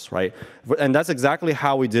service, right? And that's exactly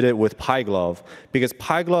how we did it with PyGlove, because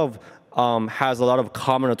PyGlove has a lot of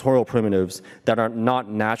combinatorial primitives that are not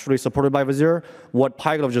naturally supported by Vizier. What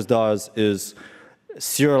PyGlove just does is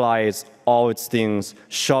serialize all its things,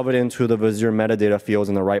 shove it into the Vizier metadata fields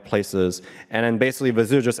in the right places, and then basically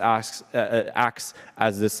Vizier just acts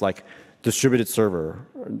as this like distributed server.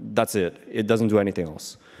 That's it. It doesn't do anything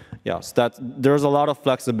else. Yeah, so there's a lot of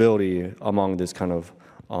flexibility among this kind of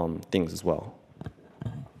things as well.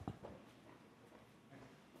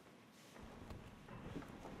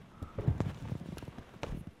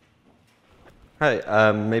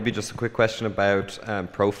 Hi, maybe just a quick question about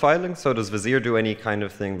profiling. So does Vizier do any kind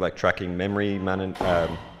of thing like tracking memory,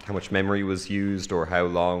 how much memory was used, or how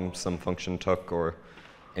long some function took, or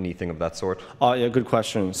anything of that sort? Yeah, good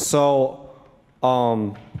question. So,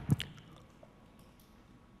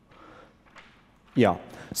 yeah.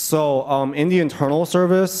 So in the internal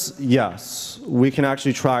service, yes, we can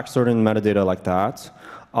actually track certain metadata like that.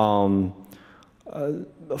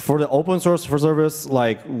 For the open source service,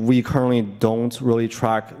 like we currently don't really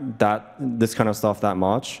track this kind of stuff that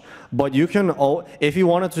much. But you can, if you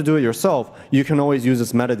wanted to do it yourself, you can always use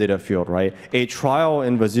this metadata field, right? A trial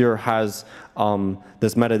in Vizier has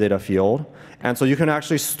this metadata field, and so you can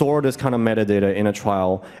actually store this kind of metadata in a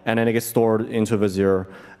trial, and then it gets stored into Vizier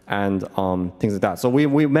and things like that. So we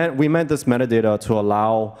meant this metadata to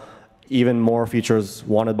allow even more features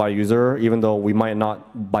wanted by user, even though we might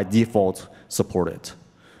not by default support it.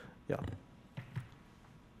 Yeah.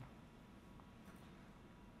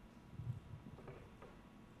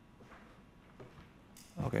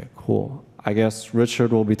 Okay, cool. I guess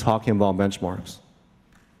Richard will be talking about benchmarks.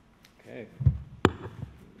 Okay.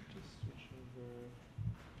 Just switch over.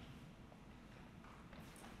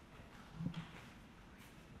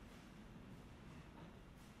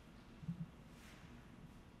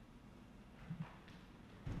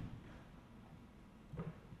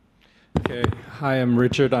 Okay, hi, I'm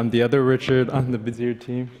Richard. I'm the other Richard on the Vizier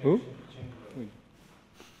team. Ooh.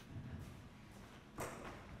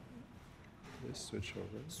 Let's switch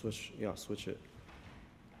over. Switch it.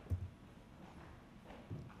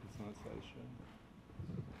 It's not slideshow.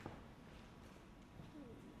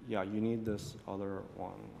 Yeah, you need this other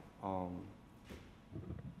one.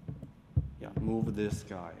 Yeah, move this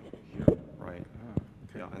guy here, right? Oh,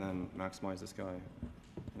 okay. Yeah, and then maximize this guy,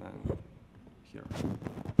 and then here.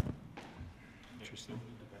 Interesting.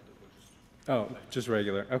 Oh, just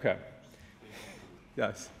regular. Okay.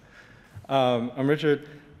 Yes. I'm Richard.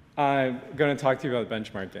 I'm going to talk to you about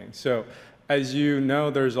benchmarking. So as you know,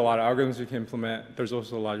 there's a lot of algorithms you can implement. There's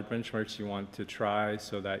also a lot of benchmarks you want to try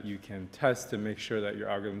so that you can test to make sure that your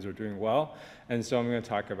algorithms are doing well. And so I'm going to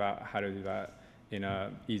talk about how to do that in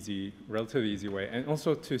a relatively easy way, and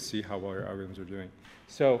also to see how well your algorithms are doing.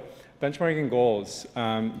 So benchmarking goals.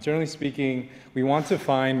 Generally speaking, we want to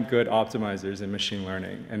find good optimizers in machine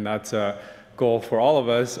learning, and that's a goal for all of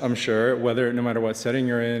us, I'm sure, no matter what setting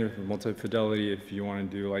you're in, if multi-fidelity, if you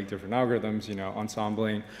want to do like different algorithms,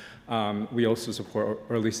 ensembling. We also support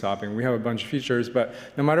early stopping. We have a bunch of features, but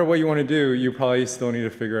no matter what you want to do, you probably still need to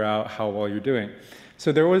figure out how well you're doing.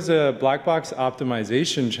 So there was a black box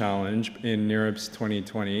optimization challenge in NeurIPS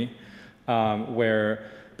 2020,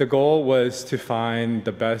 where the goal was to find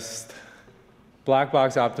the best black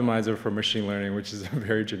box optimizer for machine learning, which is a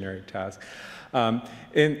very generic task.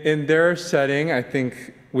 In their setting, I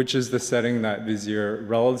think, which is the setting that Vizier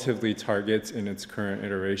relatively targets in its current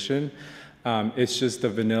iteration, it's just the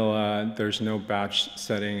vanilla, there's no batch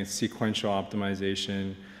setting, it's sequential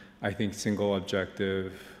optimization, I think single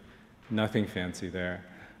objective, nothing fancy there.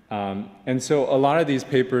 And so a lot of these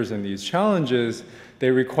papers and these challenges, they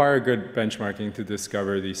require good benchmarking to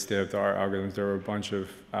discover these state-of-the-art algorithms. There were a bunch of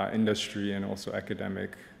industry and also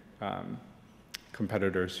academic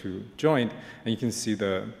competitors who joined, and you can see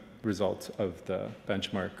the results of the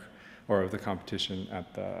benchmark or of the competition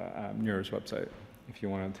at the NeurIPS website if you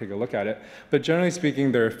want to take a look at it. But generally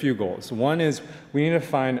speaking, there are a few goals. One is we need to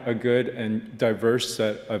find a good and diverse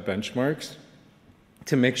set of benchmarks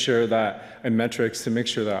to make sure that, and metrics to make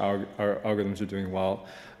sure that our algorithms are doing well.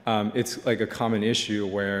 It's like a common issue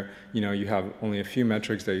where you have only a few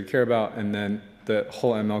metrics that you care about, and then the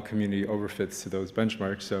whole ML community overfits to those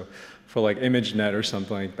benchmarks. So for like ImageNet or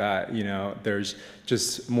something like that, there's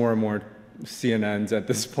just more and more CNNs at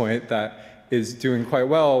this point that is doing quite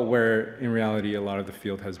well, where in reality a lot of the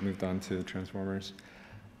field has moved on to transformers.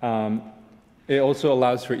 It also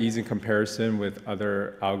allows for easy comparison with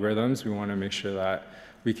other algorithms. We want to make sure that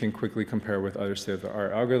we can quickly compare with other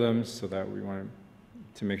state-of-the-art algorithms, so that we want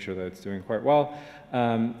to make sure that it's doing quite well.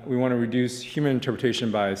 We want to reduce human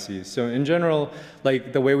interpretation biases. So in general,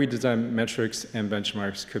 like the way we design metrics and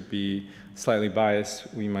benchmarks could be slightly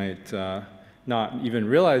biased. We might not even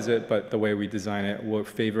realize it, but the way we design it will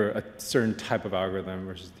favor a certain type of algorithm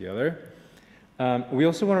versus the other. We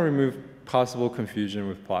also want to remove possible confusion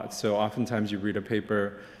with plots. So oftentimes you read a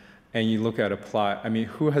paper and you look at a plot. I mean,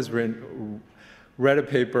 who has read a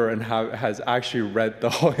paper and has actually read the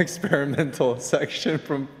whole experimental section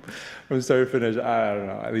from start to finish? I don't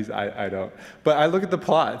know, at least I don't. But I look at the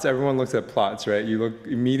plots. Everyone looks at plots, right? You look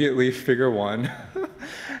immediately figure one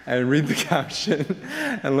and read the caption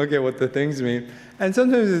and look at what the things mean. And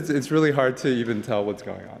sometimes it's really hard to even tell what's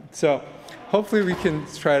going on. So hopefully we can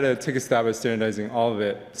try to take a stab at standardizing all of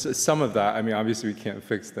it. So some of that, I mean, obviously we can't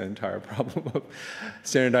fix the entire problem of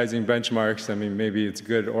standardizing benchmarks. I mean, maybe it's a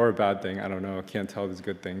good or a bad thing. I don't know. I can't tell if it's a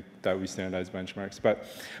good thing that we standardize benchmarks. But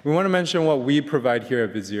we want to mention what we provide here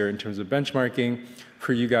at Vizier in terms of benchmarking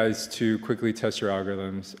for you guys to quickly test your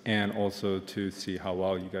algorithms and also to see how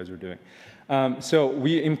well you guys are doing. So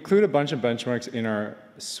we include a bunch of benchmarks in our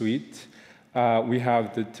suite. We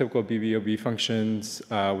have the typical BBOB functions,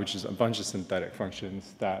 which is a bunch of synthetic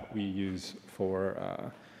functions that we use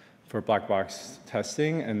for black box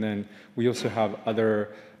testing. And then we also have other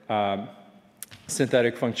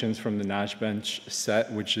synthetic functions from the NashBench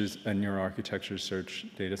set, which is a neural architecture search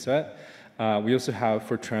data set. We also have,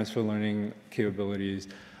 for transfer learning capabilities,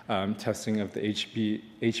 testing of the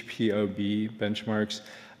HPOB benchmarks,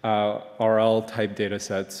 RL type data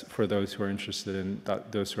sets for those who are interested in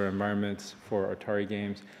those sort of environments for Atari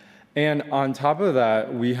games. And on top of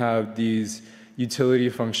that, we have these utility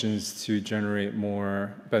functions to generate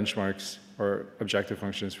more benchmarks or objective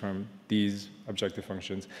functions from these objective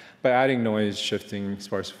functions by adding noise, shifting,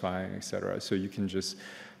 sparsifying, et cetera. So you can just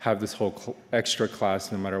have this whole extra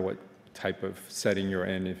class no matter what type of setting you're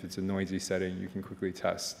in. If it's a noisy setting, you can quickly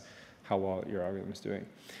test how well your algorithm is doing.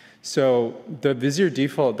 So the Vizier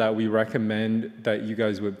default that we recommend that you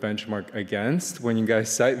guys would benchmark against when you guys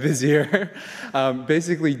cite Vizier,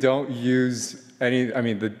 basically don't use any, I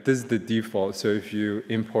mean, this is the default. So if you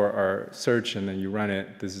import our search and then you run it,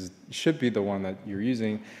 should be the one that you're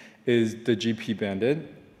using, is the GP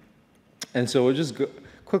banded. And so we'll just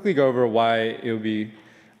quickly go over why it would be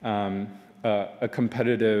a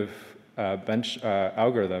competitive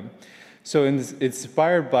algorithm. So it's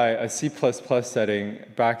inspired by a C++ setting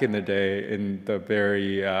back in the day, in the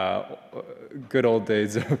very good old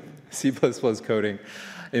days of C++ coding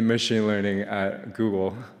in machine learning at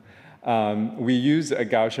Google. We use a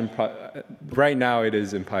Gaussian, right now it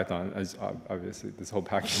is in Python, as obviously this whole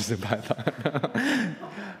package is in Python.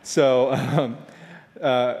 So,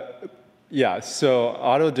 yeah, so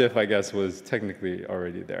AutoDiff, I guess, was technically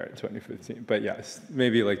already there in 2015, but yes,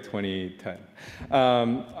 maybe like 2010.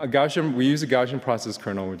 We use a Gaussian process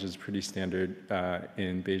kernel, which is pretty standard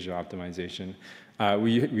in Bayesian optimization.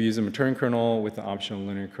 We use a Maturin kernel with an optional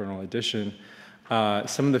linear kernel addition.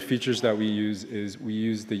 Some of the features that we use is we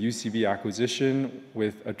use the UCB acquisition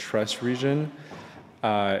with a truss region.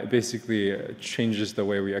 It basically changes the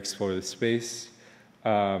way we explore the space.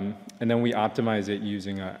 And then we optimize it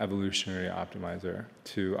using an evolutionary optimizer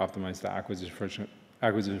to optimize the acquisition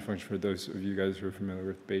function for those of you guys who are familiar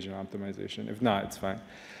with Bayesian optimization. If not, it's fine.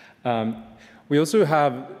 We also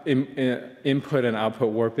have input and output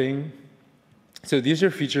warping. So these are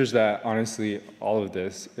features that, honestly, all of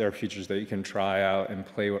this, there are features that you can try out and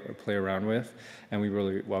play around with, and we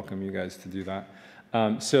really welcome you guys to do that.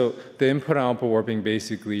 So the input and output warping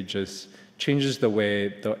basically just changes the way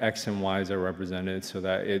the x and y's are represented so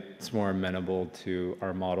that it's more amenable to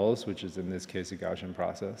our models, which is in this case a Gaussian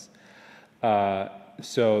process.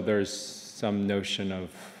 So there's some notion of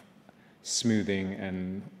smoothing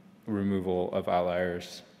and removal of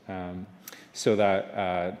outliers so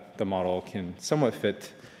that the model can somewhat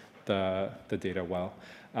fit the data well.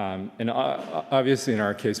 And obviously in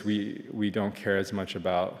our case, we don't care as much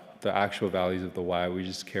about the actual values of the y, we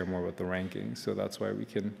just care more about the ranking. So that's why we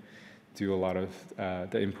can do a lot of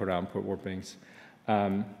the input-output warpings.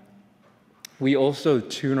 We also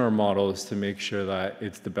tune our models to make sure that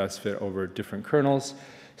it's the best fit over different kernels.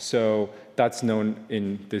 So that's known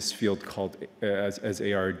in this field called as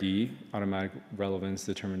ARD, automatic relevance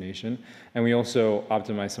determination. And we also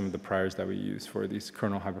optimize some of the priors that we use for these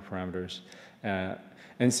kernel hyperparameters.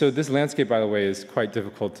 And so this landscape, by the way, is quite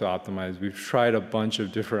difficult to optimize. We've tried a bunch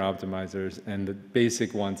of different optimizers, and the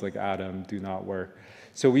basic ones like ATOM do not work.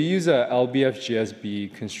 So we use a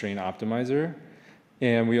LBF-GSB constraint optimizer,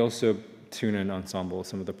 and we also tune and ensemble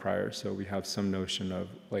some of the priors. So we have some notion of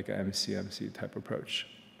like an MCMC type approach.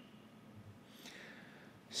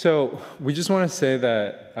 So we just want to say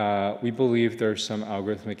that we believe there are some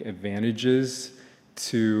algorithmic advantages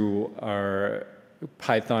to our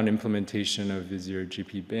Python implementation of Vizier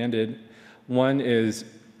GP banded. One is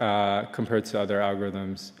compared to other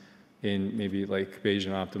algorithms in maybe like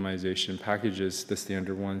Bayesian optimization packages, the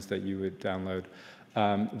standard ones that you would download.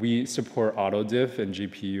 We support AutoDiff and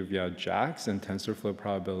GPU via JAX and TensorFlow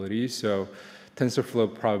probability. So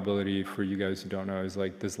TensorFlow probability, for you guys who don't know, is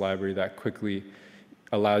like this library that quickly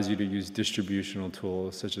allows you to use distributional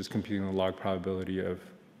tools, such as computing the log probability of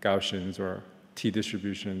Gaussians or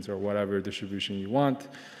t-distributions or whatever distribution you want.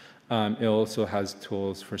 It also has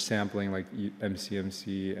tools for sampling like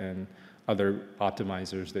MCMC and other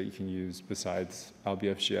optimizers that you can use besides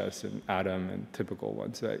LBFGS and ATOM and typical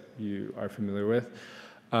ones that you are familiar with.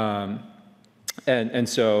 And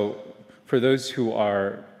so for those who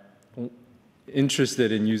are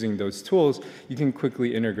interested in using those tools, you can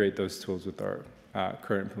quickly integrate those tools with our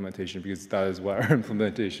current implementation because that is what our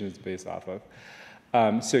implementation is based off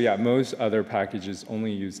of. So yeah, most other packages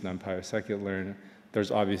only use NumPy or scikit-learn. There's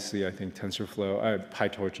obviously, I think, TensorFlow,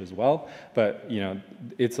 PyTorch as well, but you know,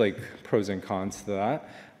 it's like pros and cons to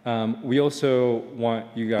that. We also want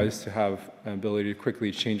you guys to have an ability to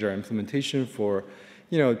quickly change our implementation for,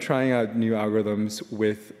 you know, trying out new algorithms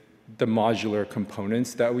with the modular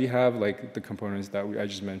components that we have, like the components that I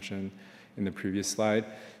just mentioned in the previous slide.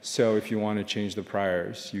 So if you want to change the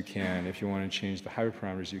priors, you can. If you want to change the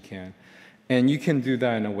hyperparameters, you can. And you can do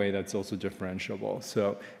that in a way that's also differentiable.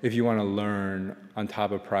 So if you want to learn on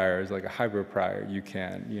top of priors, like a hybrid prior, you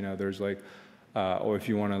can. You know, there's like, or if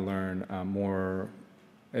you want to learn more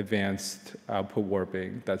advanced output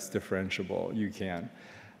warping that's differentiable, you can.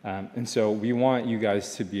 And so we want you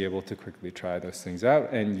guys to be able to quickly try those things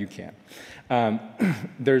out, and you can.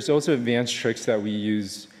 There's also advanced tricks that we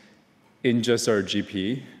use in just our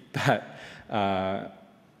GP that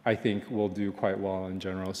I think will do quite well in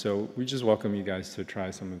general. So we just welcome you guys to try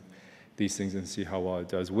some of these things and see how well it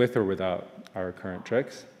does with or without our current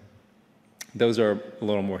tricks. Those are a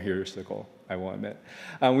little more heuristical, I will admit.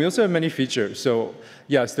 We also have many features. So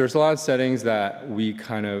yes, there's a lot of settings that we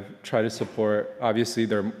kind of try to support. Obviously,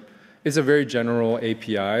 it's a very general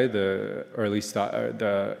API, the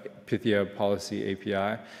Pythia policy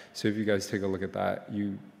API. So if you guys take a look at that,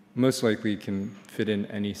 you most likely can fit in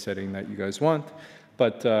any setting that you guys want.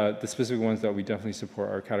 But the specific ones that we definitely support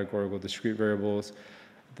are categorical discrete variables,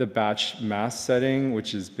 the batch mass setting,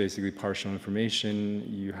 which is basically partial information.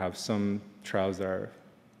 You have some trials that are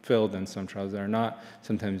filled and some trials that are not.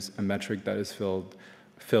 Sometimes a metric that is filled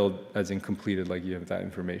filled as in completed, like you have that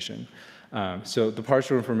information. So the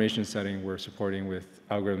partial information setting we're supporting with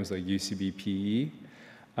algorithms like UCB-PE.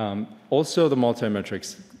 Also the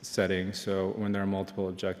multimetric setting, so when there are multiple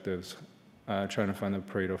objectives, trying to find the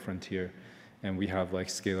Pareto frontier, and we have like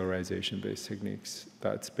scalarization-based techniques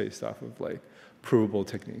that's based off of like provable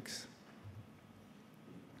techniques.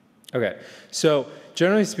 Okay, so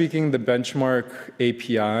generally speaking, the benchmark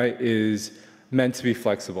API is meant to be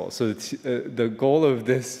flexible. So the goal of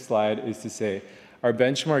this slide is to say our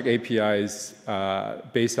benchmark API is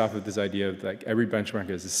based off of this idea of like every benchmark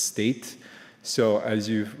is a state. So as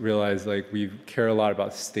you've realized, like we care a lot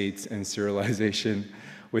about states and serialization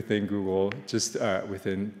within Google, just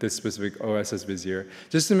within this specific OSS Vizier,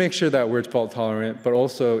 just to make sure that we're fault tolerant, but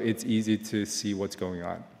also it's easy to see what's going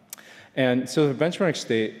on. And so the benchmark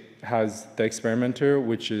state has the experimenter,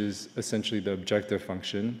 which is essentially the objective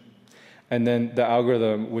function, and then the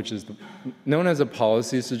algorithm, which is known as a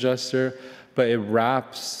policy suggester, but it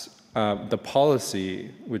wraps the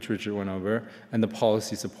policy, which Richard went over, and the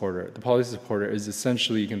policy supporter. The policy supporter is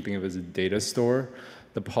essentially, you can think of it as a data store.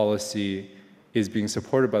 The policy is being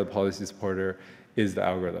supported by the policy supporter is the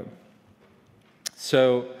algorithm.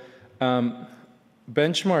 So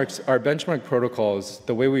benchmarks, our benchmark protocols,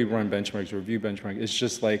 the way we run benchmarks, review benchmark, is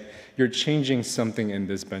just like you're changing something in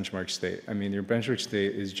this benchmark state. I mean, your benchmark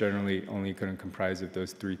state is generally only going to comprise of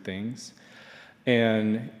those three things.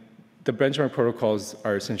 And the benchmark protocols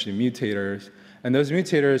are essentially mutators, and those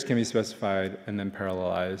mutators can be specified and then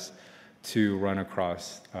parallelized to run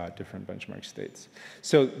across different benchmark states.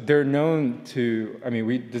 So they're known to, I mean,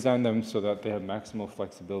 we designed them so that they have maximal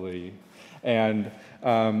flexibility, and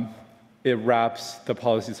it wraps the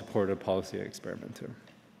policy supported policy experimenter.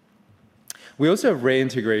 We also have Ray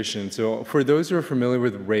integration. So for those who are familiar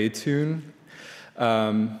with RayTune,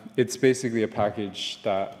 it's basically a package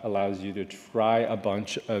that allows you to try a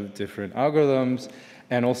bunch of different algorithms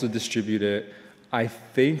and also distribute it. I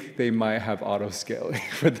think they might have auto-scaling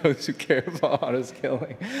for those who care about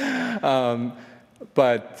auto-scaling.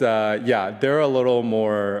 Yeah, they're a little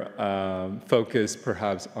more focused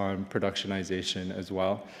perhaps on productionization as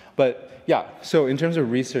well. But yeah, so in terms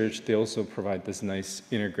of research, they also provide this nice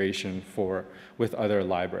integration with other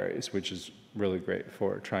libraries, which is really great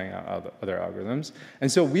for trying out other algorithms.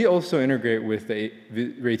 And so we also integrate with the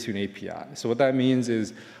RayTune API. So what that means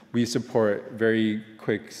is we support very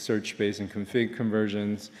quick search-based and config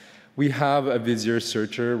conversions. We have a Vizier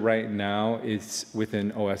searcher right now. It's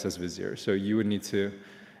within OSS Vizier. So you would need to,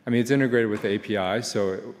 I mean, it's integrated with the API.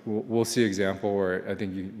 So we'll see an example where I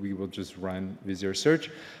think we will just run Vizier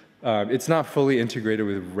search. It's not fully integrated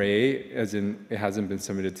with Ray, as in it hasn't been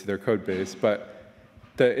submitted to their code base, but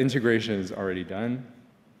the integration is already done.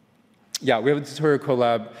 Yeah, we have a tutorial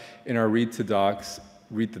collab in our read the docs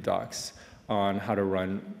on how to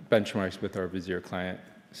run benchmarks with our Vizier client,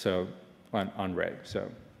 so on Ray.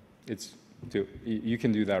 So you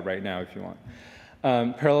can do that right now if you want.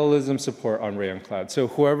 Parallelism support on Ray on Cloud. So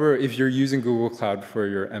if you're using Google Cloud for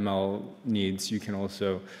your ML needs, you can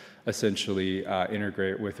also essentially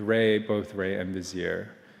integrate with Ray, both Ray and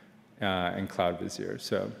Vizier, and Cloud Vizier.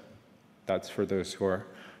 So that's for those who are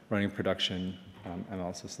running production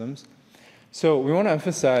ML systems. So we want to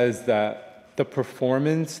emphasize that the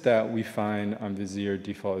performance that we find on Vizier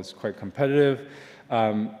default is quite competitive,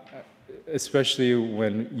 especially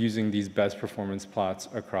when using these best performance plots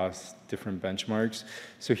across different benchmarks.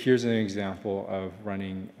 So here's an example of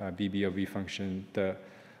running a BBOV function. The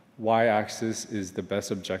y-axis is the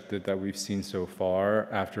best objective that we've seen so far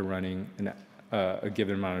after running a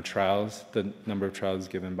given amount of trials, the number of trials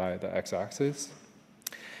given by the x-axis.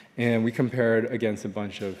 And we compared against a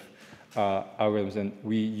bunch of algorithms, and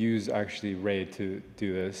we use actually Ray to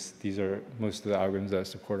do this. These are most of the algorithms that are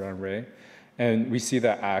supported on Ray. And we see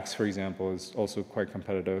that Axe, for example, is also quite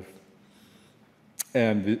competitive.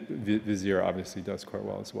 And Vizier obviously does quite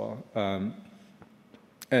well as well.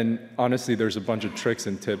 And honestly, there's a bunch of tricks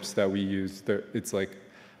and tips that we use. It's like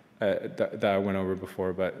that I went over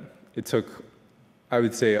before, but it took, I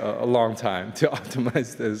would say, a long time to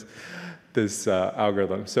optimize this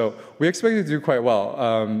algorithm. So we expect it to do quite well.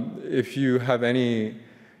 If you have any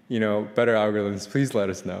better algorithms, please let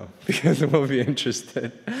us know, because we'll be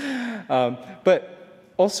interested.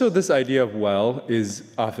 But also this idea of well is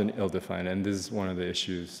often ill-defined, and this is one of the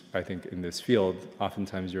issues, I think, in this field.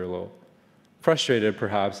 Oftentimes you're a little frustrated,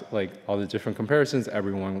 perhaps, like all the different comparisons,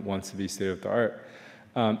 everyone wants to be state-of-the-art.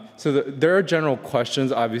 So there are general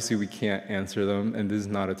questions. Obviously, we can't answer them, and this is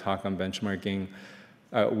not a talk on benchmarking.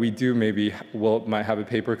 We do might have a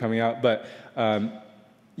paper coming out, but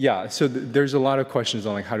Yeah, so there's a lot of questions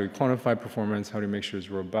on like how do we quantify performance, how do we make sure it's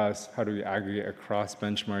robust, how do we aggregate across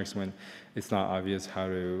benchmarks when it's not obvious how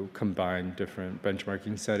to combine different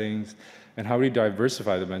benchmarking settings, and how do we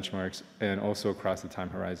diversify the benchmarks and also across the time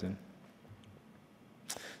horizon.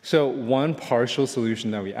 So one partial solution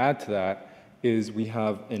that we add to that is we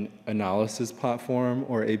have an analysis platform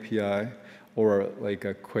or API or like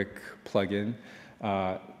a quick plugin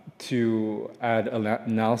to add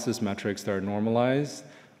analysis metrics that are normalized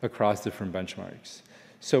across different benchmarks.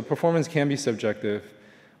 So performance can be subjective.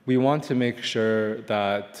 We want to make sure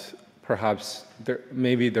that perhaps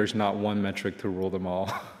maybe there's not one metric to rule them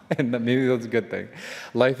all, and maybe that's a good thing.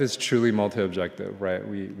 Life is truly multi-objective, right?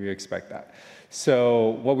 We expect that.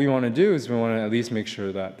 So what we want to do is we want to at least make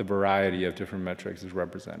sure that the variety of different metrics is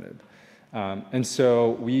represented. And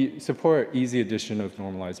so we support easy addition of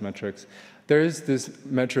normalized metrics. There is this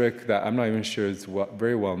metric that I'm not even sure is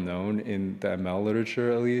very well known in the ML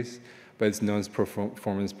literature at least, but it's known as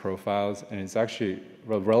performance profiles, and it's actually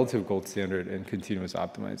a relative gold standard in continuous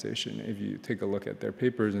optimization if you take a look at their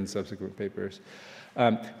papers and subsequent papers.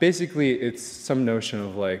 Basically, it's some notion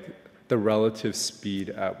of like the relative speed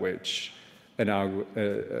at which an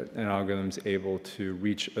algorithm is able to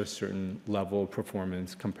reach a certain level of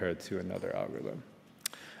performance compared to another algorithm.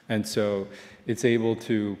 And so it's able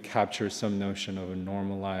to capture some notion of a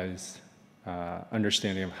normalized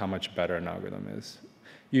understanding of how much better an algorithm is.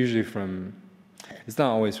 Usually it's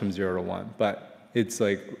not always from 0 to 1, but it's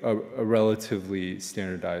like a relatively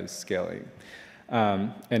standardized scaling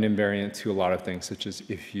and invariant to a lot of things, such as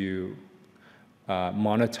if you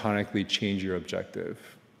monotonically change your objective,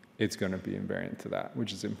 it's going to be invariant to that,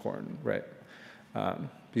 which is important, right?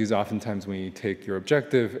 Because oftentimes when you take your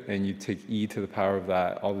objective and you take e to the power of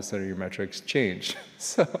that, all of a sudden your metrics change.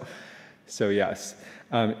 So yes.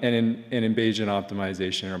 And in Bayesian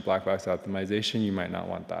optimization or black box optimization, you might not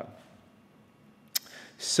want that.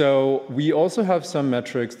 So we also have some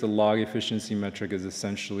metrics. The log efficiency metric is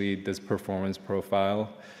essentially this performance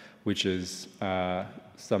profile, which is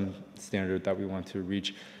some standard that we want to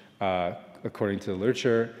reach according to the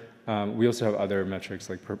literature. We also have other metrics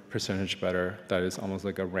like percentage better, that is almost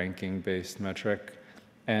like a ranking-based metric.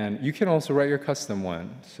 And you can also write your custom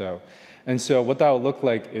one. So what that will look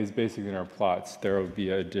like is basically in our plots, there will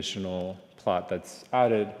be an additional plot that's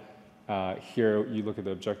added. Here, you look at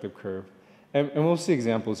the objective curve. And we'll see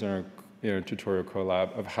examples in our tutorial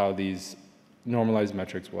collab of how these normalized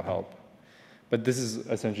metrics will help. But this is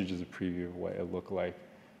essentially just a preview of what it look like.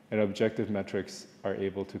 And objective metrics are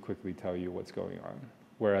able to quickly tell you what's going on.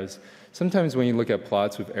 Whereas sometimes when you look at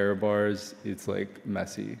plots with error bars, it's like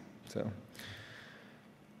messy. So,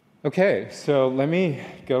 okay, so let me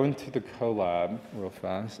go into the collab real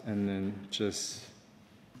fast and then just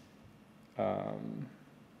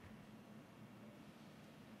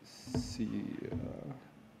see.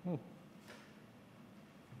 Oh,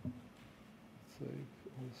 it's like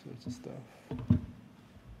all sorts of stuff.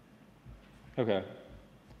 Okay.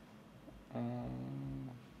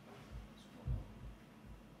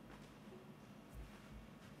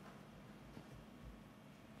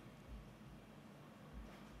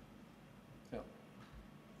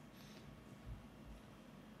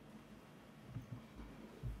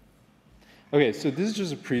 Okay, so this is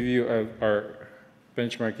just a preview of our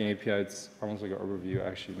benchmarking API. It's almost like an overview,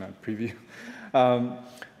 actually, not a preview.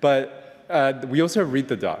 But we also read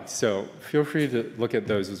the docs, so feel free to look at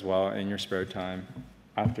those as well in your spare time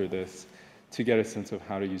after this to get a sense of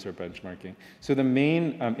how to use our benchmarking. So the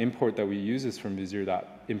main import that we use is from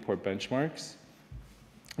Vizier.import benchmarks.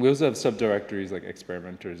 We also have subdirectories like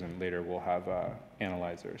experimenters, and later we'll have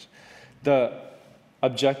analyzers. The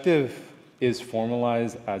objective is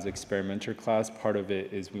formalized as experimenter class. Part of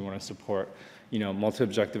it is we want to support,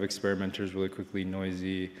 multi-objective experimenters really quickly,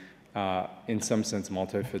 noisy, in some sense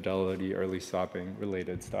multi-fidelity, early stopping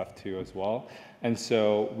related stuff too as well. And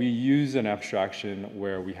so we use an abstraction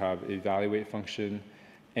where we have an evaluate function,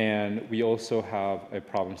 and we also have a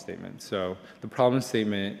problem statement. So the problem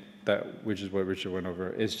statement, which is what Richard went over,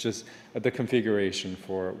 is just the configuration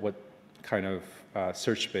for what kind of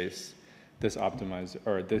search space this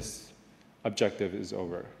objective is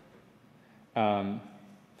over.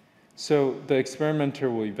 So the experimenter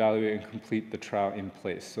will evaluate and complete the trial in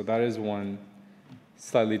place. So that is one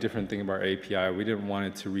slightly different thing about our API. We didn't want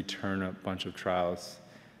it to return a bunch of trials.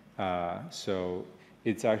 So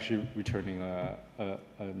it's actually returning a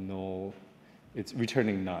null. It's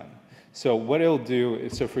returning none. So what it'll do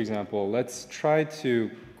is, so for example, let's try to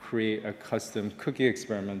create a custom cookie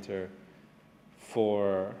experimenter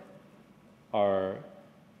for our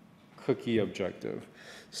cookie objective.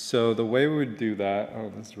 So the way we would do that,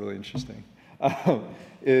 oh, that's really interesting.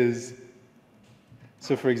 is,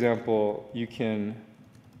 so for example, you can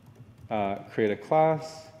create a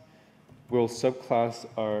class. We'll subclass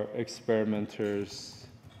our experimenters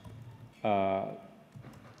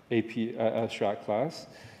abstract class.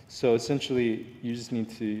 So essentially, you just need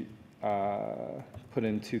to put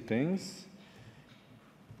in two things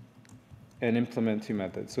and implement two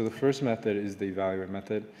methods. So the first method is the evaluate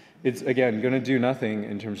method. It's, again, going to do nothing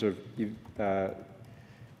in terms of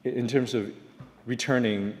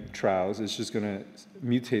returning trials. It's just going to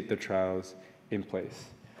mutate the trials in place.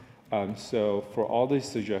 So for all these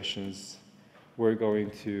suggestions, we're going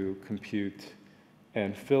to compute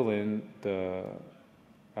and fill in the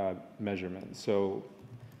measurement. So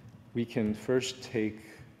we can first take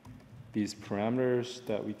these parameters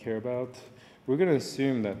that we care about. We're going to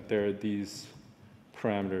assume that there are these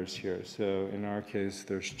parameters here. So in our case,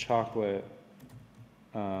 there's chocolate.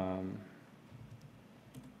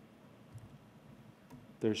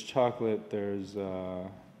 There's chocolate. There's,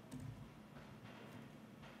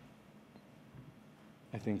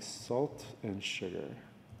 I think, salt and sugar.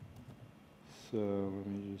 So let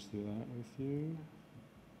me just do that with you.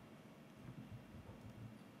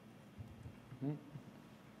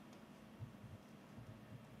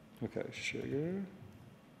 Okay, sugar.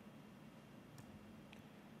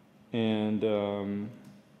 And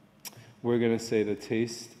we're going to say the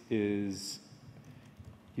taste is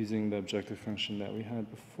using the objective function that we had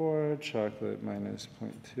before, chocolate minus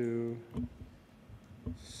 0.2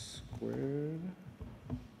 squared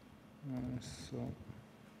minus salt.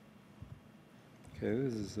 Okay,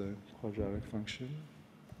 this is a quadratic function.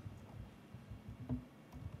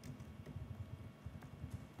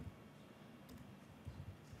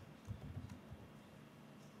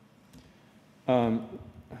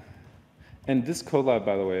 And this Colab,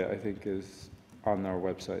 by the way, I think is on our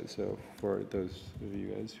website, so for those of you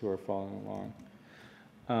guys who are following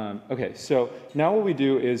along. Okay, so now what we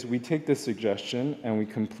do is we take this suggestion and we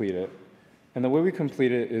complete it. And the way we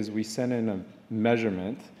complete it is we send in a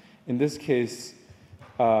measurement. In this case,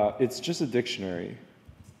 it's just a dictionary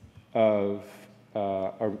of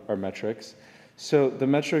our metrics. So the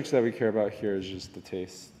metrics that we care about here is just the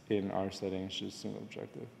taste. In our setting, it's just single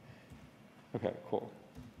objective. Okay, cool.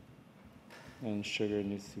 And sugar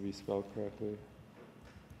needs to be spelled correctly.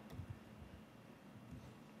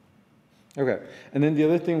 Okay, and then the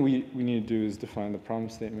other thing we need to do is define the problem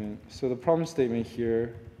statement. So the problem statement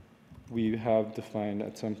here, we have defined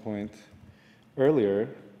at some point earlier,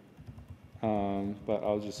 but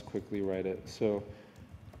I'll just quickly write it. So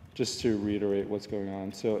just to reiterate what's going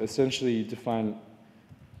on. So essentially, you define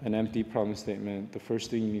an empty problem statement. The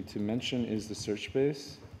first thing you need to mention is the search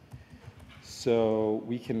space. So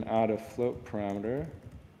we can add a float parameter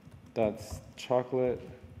that's chocolate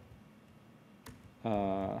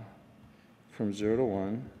from 0 to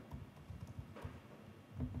 1.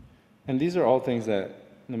 And these are all things that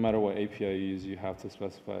no matter what API you use, you have to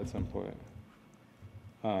specify at some point.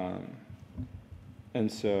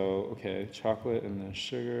 And so, okay, chocolate and then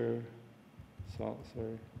sugar, salt,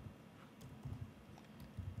 sorry.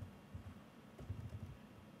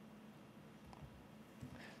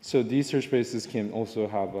 So these search spaces can also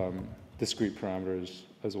have discrete parameters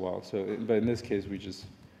as well. So, but in this case, we just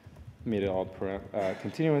made it all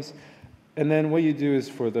continuous. And then what you do is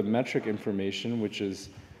for the metric information, which is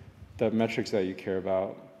the metrics that you care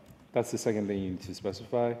about, that's the second thing you need to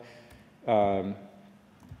specify.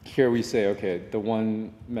 Here we say, okay, the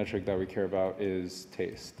one metric that we care about is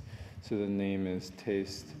taste. So the name is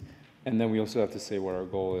taste. And then we also have to say what our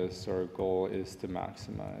goal is. So our goal is to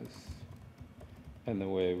maximize. And the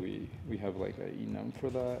way we have like an enum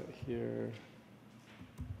for that here,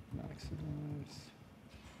 maximize.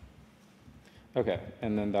 Okay,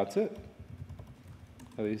 and then that's it,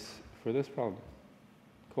 at least for this problem.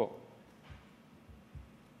 Cool.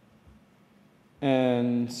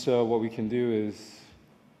 And so what we can do is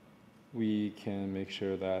we can make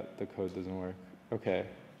sure that the code doesn't work. Okay,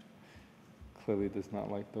 clearly does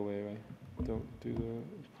not like the way I don't do the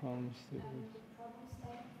problem statement.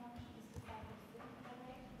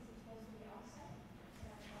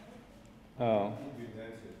 Oh.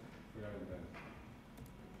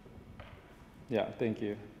 Yeah, thank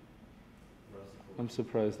you. I'm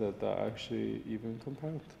surprised that that actually even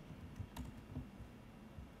compiled.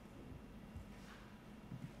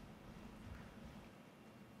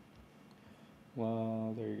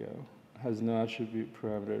 Well, there you go. Has no attribute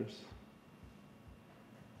parameters.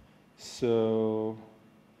 So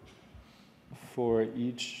for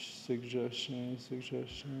each suggestions,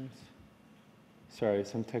 sorry,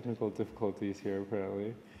 some technical difficulties here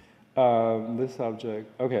apparently. List object,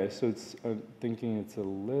 okay, so it's, I'm thinking it's a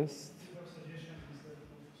list.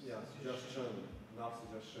 Suggestion, not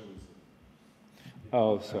suggestions.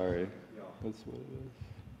 Oh, sorry. Yeah. That's what it is.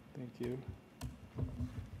 Thank you.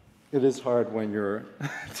 It is hard when you're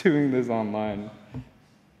doing this online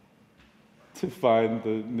to find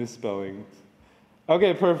the misspellings.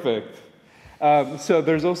 Okay, perfect. So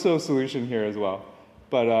there's also a solution here as well.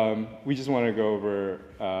 But we just want to go over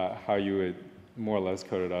how you would more or less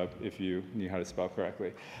code it up if you knew how to spell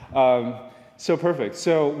correctly. So perfect.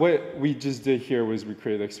 So what we just did here was we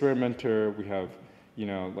created the experimenter. We have,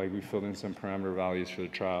 like we filled in some parameter values for the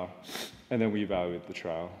trial. And then we evaluate the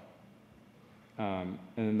trial. And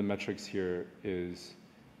then the metrics here is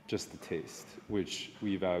just the taste, which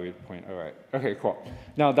we evaluate 0.08. Okay, cool.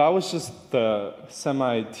 Now that was just the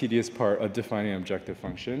semi-tedious part of defining an objective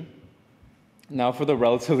function. Now for the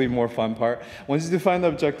relatively more fun part. Once you define the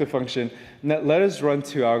objective function, let us run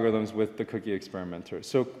 2 algorithms with the cookie experimenter.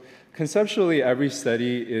 So conceptually, every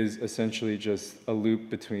study is essentially just a loop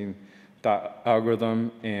between that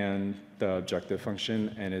algorithm and the objective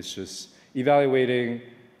function, and it's just evaluating,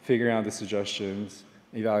 figuring out the suggestions,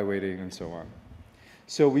 evaluating, and so on.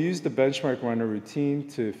 So we use the benchmark runner routine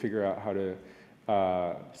to figure out how to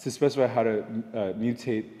specify how to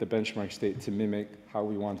mutate the benchmark state to mimic how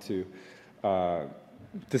we want to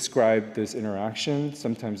describe this interaction.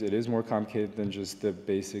 Sometimes it is more complicated than just the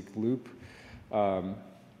basic loop.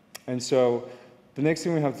 And so the next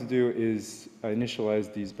thing we have to do is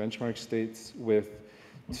initialize these benchmark states with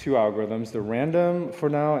 2 algorithms, the random for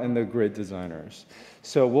now and the grid designers.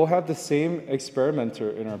 So we'll have the same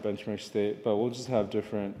experimenter in our benchmark state, but we'll just have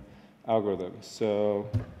different algorithms. So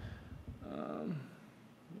let me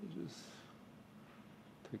just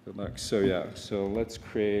take a look. So yeah, so let's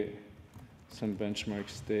create some benchmark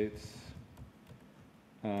states.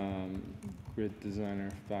 Grid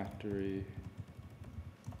designer factory.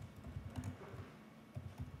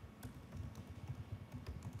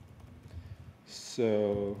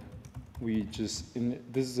 So we just,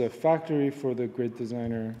 this is a factory for the grid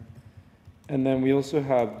designer. And then we also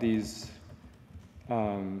have these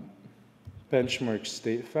benchmark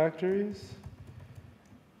state factories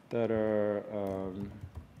that are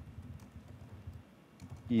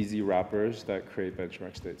easy wrappers that create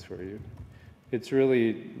benchmark states for you. It's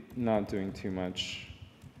really not doing too much.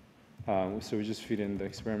 So we just feed in the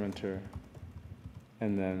experimenter.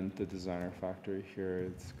 And then the designer factory here,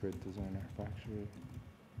 it's grid designer factory.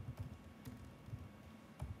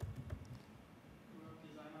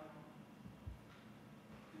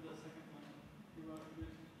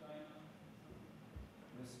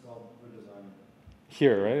 This is called grid designer.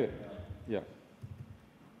 Here, right? Yeah.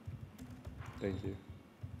 Thank you.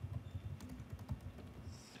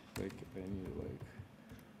 Like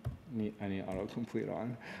I need autocomplete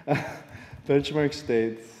on. Benchmark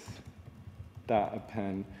states. That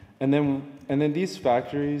append, and then these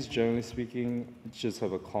factories, generally speaking, just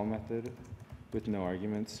have a call method with no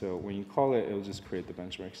arguments. So when you call it, it'll just create the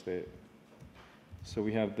benchmark state. So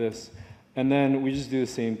we have this, and then we just do the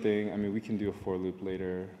same thing. I mean, we can do a for loop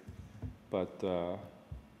later, but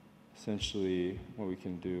essentially what we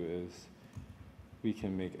can do is we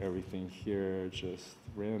can make everything here just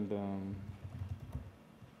random,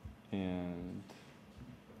 and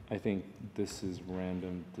I think this is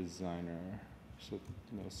random designer. So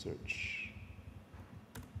no search.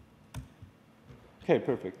 Okay,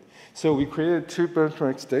 perfect. So we created 2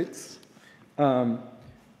 benchmark states.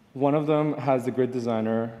 One of them has the grid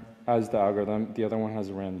designer as the algorithm. The other one has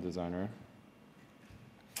a random designer.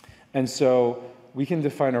 And so we can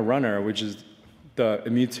define a runner, which is the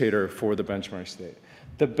immutator for the benchmark state.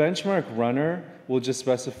 The benchmark runner will just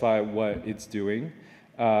specify what it's doing.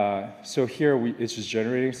 So here it's just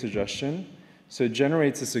generating suggestion. So it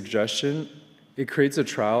generates a suggestion. It creates a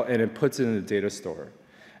trial, and it puts it in the data store.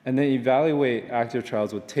 And then evaluate active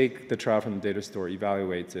trials will take the trial from the data store,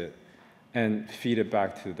 evaluates it, and feed it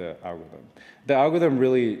back to the algorithm. The algorithm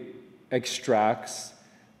really extracts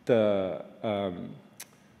the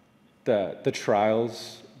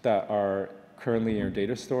trials that are currently in your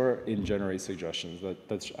data store and generate suggestions.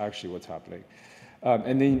 That's actually what's happening.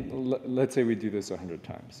 And then let's say we do this 100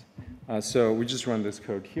 times. So we just run this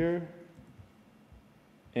code here.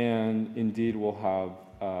 And indeed, we'll have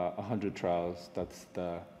 100 trials. That's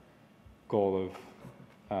the goal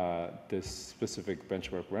of this specific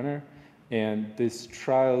benchmark runner. And these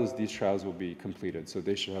trials will be completed. So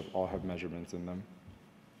they should all have measurements in them.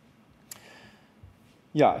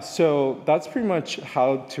 Yeah, so that's pretty much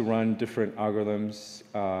how to run different algorithms.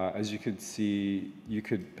 As you could see, you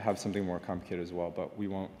could have something more complicated as well, but we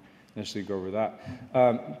won't initially go over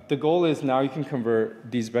that. The goal is now you can convert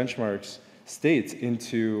these benchmarks states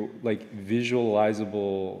into like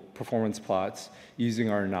visualizable performance plots using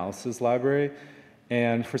our analysis library.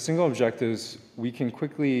 And for single objectives, we can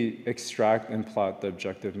quickly extract and plot the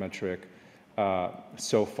objective metric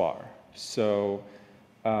so far. So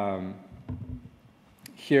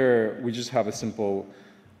here we just have a simple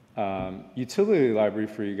utility library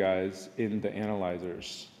for you guys in the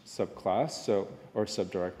analyzers subclass, or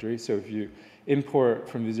subdirectory. So if you import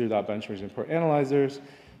from Vizier.benchmarks, import analyzers,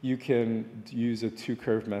 you can use a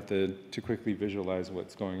two-curve method to quickly visualize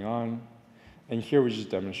what's going on. And here we just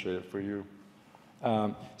demonstrate it for you.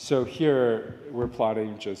 So here we're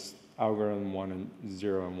plotting just algorithm 1 and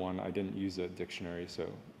 0 and 1. I didn't use a dictionary, so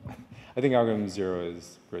I think algorithm 0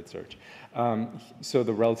 is grid search. So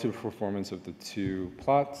the relative performance of the two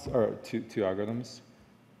plots, or two algorithms.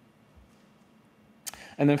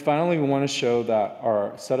 And then finally, we want to show that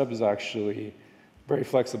our setup is actually very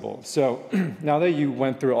flexible. So now that you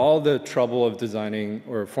went through all the trouble of designing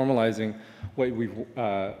or formalizing what we've,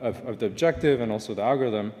 of the objective and also the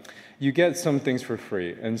algorithm, you get some things for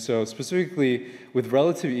free. And so specifically, with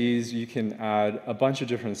relative ease, you can add a bunch of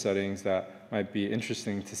different settings that might be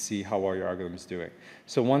interesting to see how well your algorithm is doing.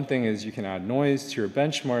 So one thing is you can add noise to your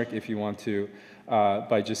benchmark if you want to,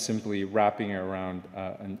 by just simply wrapping it around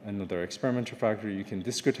another experimenter factor. You can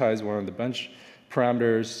discretize one of the bench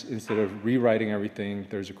parameters instead of rewriting everything.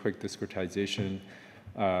 There's a quick discretization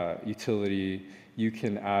utility. You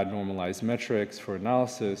can add normalized metrics for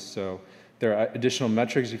analysis. So there are additional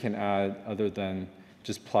metrics you can add other than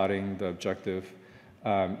just plotting the objective.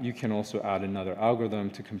 You can also add another algorithm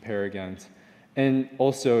to compare against. And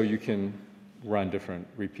also you can run different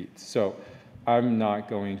repeats. So I'm not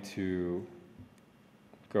going to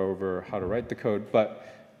go over how to write the code, but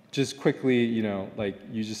just quickly, like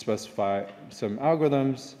you just specify some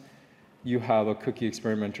algorithms. You have a cookie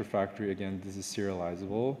experimenter factory. Again, this is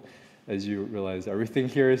serializable. As you realize, everything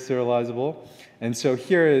here is serializable. And so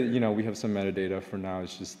here, we have some metadata. For now,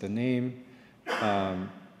 it's just the name.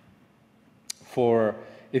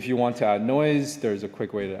 If you want to add noise, there's a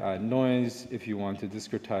quick way to add noise. If you want to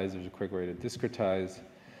discretize, there's a quick way to discretize.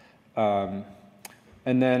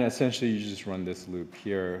 And then essentially, you just run this loop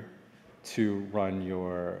here to run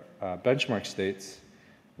your benchmark states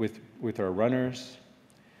with our runners.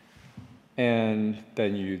 And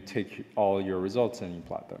then you take all your results and you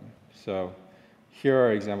plot them. So here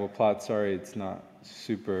are example plots. Sorry, it's not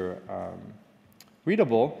super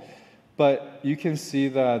readable. But you can see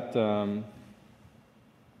that,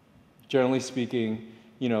 generally speaking,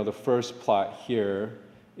 the first plot here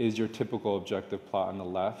is your typical objective plot on the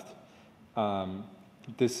left.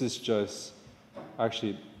 This is just,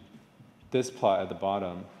 actually, this plot at the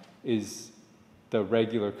bottom is the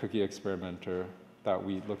regular cookie experimenter that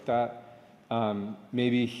we looked at.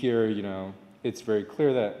 Maybe here, it's very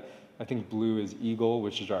clear that I think blue is eagle,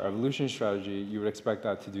 which is our evolution strategy. You would expect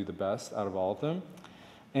that to do the best out of all of them.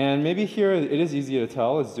 And maybe here, it is easy to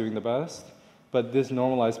tell it's doing the best, but this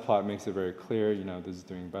normalized plot makes it very clear, this is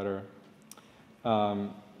doing better.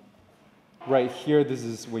 Right here, this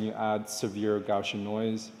is when you add severe Gaussian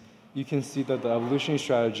noise. You can see that the evolutionary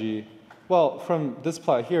strategy, well, from this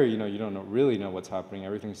plot here, you don't really know what's happening.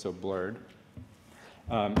 Everything's so blurred.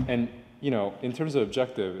 And in terms of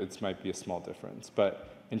objective, it might be a small difference. But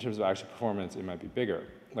in terms of actual performance, it might be bigger.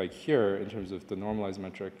 Like here, in terms of the normalized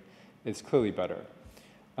metric, it's clearly better.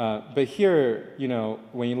 But here,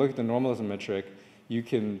 when you look at the normalized metric, you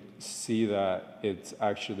can see that it's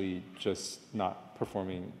actually just not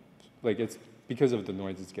performing. Like it's because of the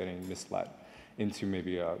noise, it's getting misled into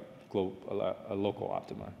maybe a local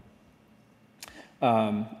optima.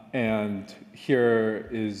 And here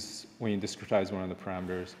is when you discretize one of the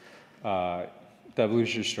parameters. The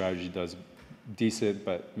evolutionary strategy does decent,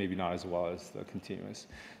 but maybe not as well as the continuous.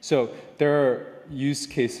 So there are use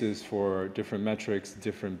cases for different metrics,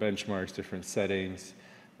 different benchmarks, different settings,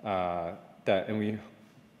 and we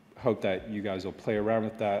hope that you guys will play around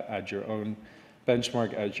with that, add your own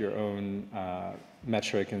benchmark, add your own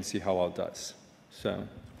metric, and see how well it does. So,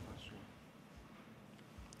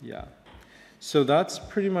 yeah. So that's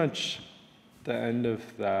pretty much the end of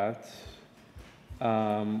that.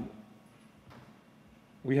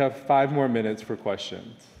 We have 5 more minutes for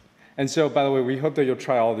questions. And so, by the way, we hope that you'll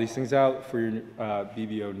try all these things out for your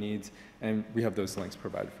BBO needs, and we have those links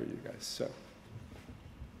provided for you guys. So.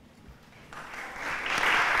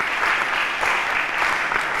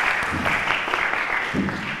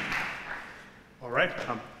 All right.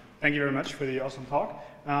 Thank you very much for the awesome talk.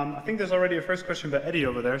 I think there's already a first question by Eddie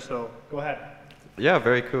over there, so go ahead. Yeah,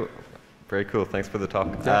 very cool. Very cool. Thanks for the talk.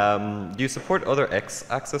 Yeah. Do you support other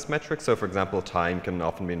x-axis metrics? So, for example, time can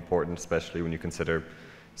often be important, especially when you consider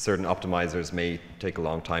certain optimizers may take a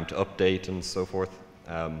long time to update and so forth.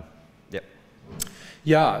 Yeah.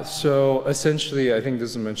 Yeah, so essentially, I think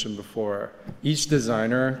this was mentioned before, each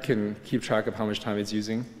designer can keep track of how much time it's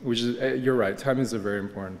using, which is, you're right, time is a very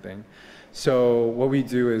important thing. So what we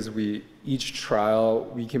do is each trial,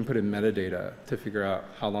 we can put in metadata to figure out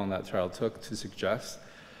how long that trial took to suggest.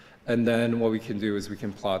 And then what we can do is we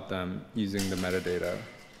can plot them using the metadata.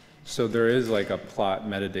 So there is like a plot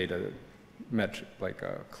metadata metric, like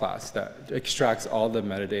a class that extracts all the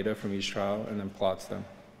metadata from each trial and then plots them.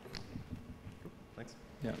 Thanks.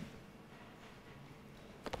 Yeah.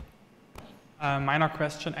 Minor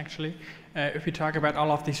question, actually. If we talk about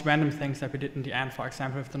all of these random things that we did in the end, for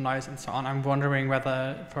example, with the noise and so on, I'm wondering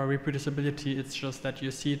whether for reproducibility, it's just that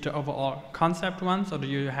you see the overall concept once, or do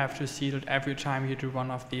you have to see it every time you do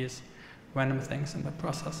one of these random things in the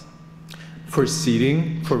process? For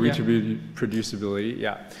seeding, for reproducibility,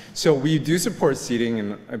 yeah. So we do support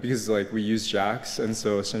seeding because like we use JAX, and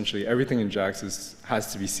so essentially everything in JAX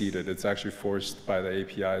has to be seeded. It's actually forced by the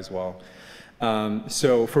API as well.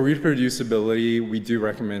 So for reproducibility, we do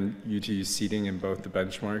recommend you to use seeding in both the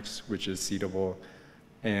benchmarks, which is seedable,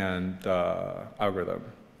 and algorithm.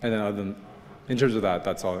 And then in terms of that,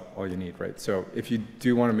 that's all you need, right? So if you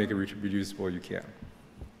do want to make it reproducible, you can.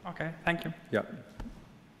 Okay, thank you. Yeah.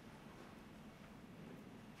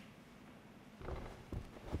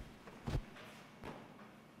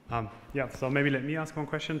 Yeah, so maybe let me ask one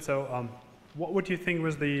question. So what would you think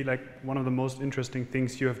was one of the most interesting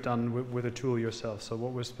things you have done with the tool yourself? So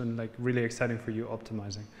what was been really exciting for you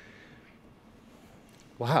optimizing?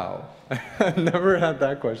 Wow, I've never had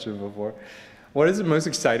that question before. What is the most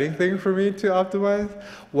exciting thing for me to optimize?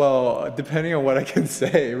 Well, depending on what I can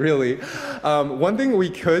say, really. One thing we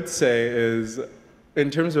could say is,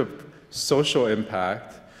 in terms of social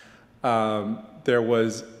impact, there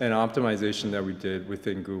was an optimization that we did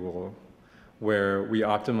within Google where we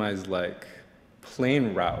optimized like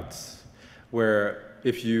plane routes, where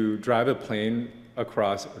if you drive a plane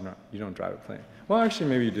across, or not, you don't drive a plane. Well, actually,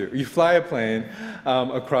 maybe you do. You fly a plane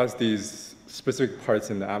across these specific parts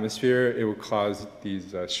in the atmosphere, it will cause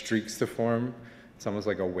these streaks to form. It's almost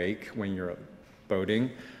like a wake when you're boating,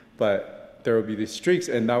 but there will be these streaks,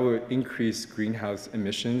 and that would increase greenhouse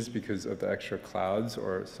emissions because of the extra clouds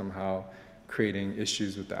or somehow creating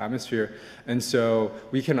issues with the atmosphere. And so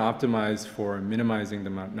we can optimize for minimizing the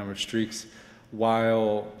number of streaks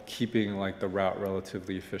while keeping like the route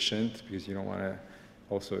relatively efficient, because you don't want to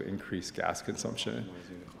also increase gas consumption.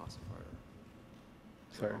 Optimizing the classifier.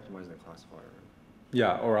 Sorry? Optimizing the classifier.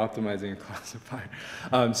 Yeah, or optimizing a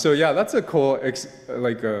classifier. So yeah, that's a cool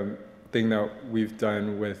thing that we've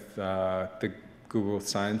done with the Google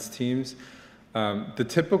Science teams. The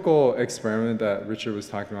typical experiment that Richard was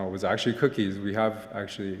talking about was actually cookies. We have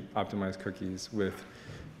actually optimized cookies with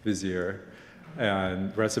Vizier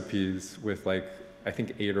and recipes with I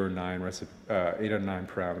think 8 or 9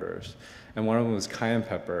 parameters. And one of them was cayenne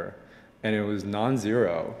pepper. And it was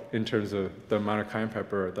non-zero in terms of the amount of cayenne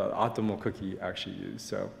pepper the optimal cookie actually used.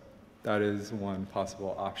 So that is one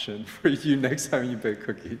possible option for you next time you bake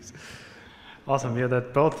cookies. Awesome. Yeah,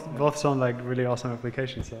 that both sound like really awesome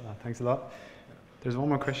applications. So thanks a lot. There's one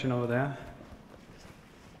more question over there.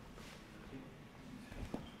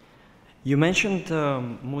 You mentioned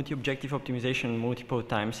multi-objective optimization multiple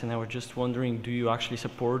times, and I was just wondering, do you actually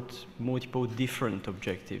support multiple different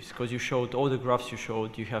objectives? Because you showed all the graphs you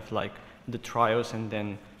showed, you have the trials and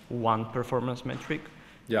then one performance metric,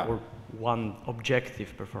 or one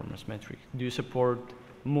objective performance metric. Do you support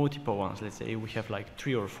multiple ones? Let's say we have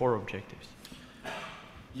 3 or 4 objectives.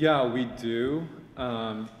 Yeah, we do.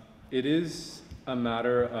 It is a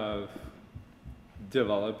matter of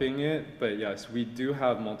developing it, but yes, we do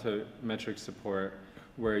have multi-metric support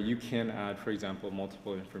where you can add, for example,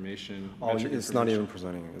 multiple information. Oh, it's not even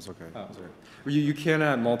presenting it. It's okay. Oh. You can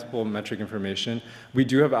add multiple metric information. We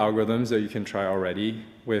do have algorithms that you can try already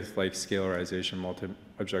with scalarization,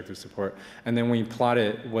 multi-objective support. And then when you plot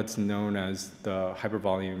it, what's known as the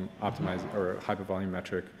hypervolume optimizer or hypervolume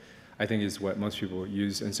metric, I think is what most people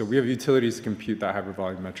use. And so we have utilities to compute that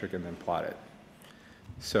hypervolume metric and then plot it.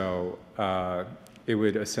 So it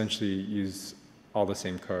would essentially use all the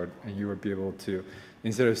same code, and you would be able to,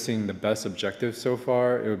 instead of seeing the best objective so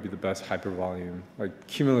far, it would be the best hypervolume,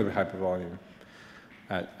 cumulative hypervolume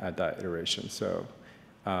at that iteration. So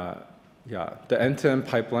yeah, the end-to-end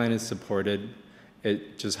pipeline is supported.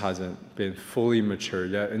 It just hasn't been fully mature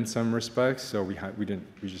yet in some respects, so we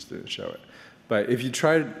just didn't show it. But if you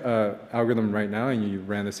tried algorithm right now and you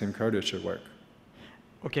ran the same code, it should work.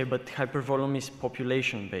 Okay, but hypervolume is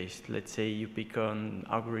population-based. Let's say you pick an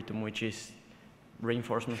algorithm which is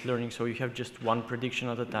reinforcement learning, so you have just one prediction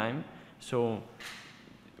at a time. So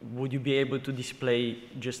would you be able to display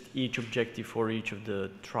just each objective for each of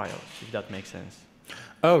the trials, if that makes sense?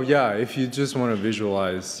 Oh yeah, if you just want to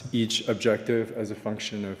visualize each objective as a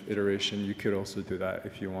function of iteration, you could also do that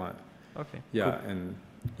if you want. Okay. Yeah, cool. and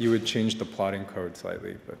you would change the plotting code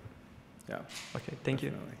slightly, but yeah. Okay, thank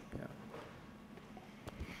you. Yeah.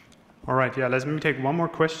 All right, yeah, let's maybe take one more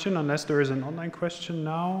question, unless there is an online question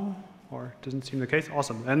now, or it doesn't seem the case.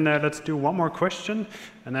 Awesome. And let's do one more question,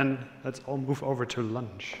 and then let's all move over to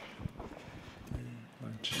lunch.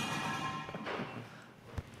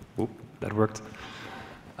 Oop, that worked.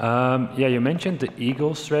 Yeah, you mentioned the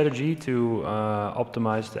eagle strategy to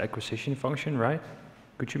optimize the acquisition function, right?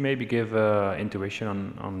 Could you maybe give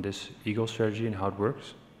intuition on this eagle strategy and how it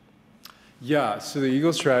works? Yeah, so the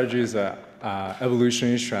eagle strategy is an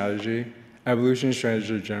evolutionary strategy. Evolutionary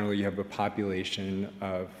strategy, generally, you have a population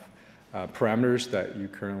of parameters that you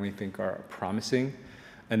currently think are promising.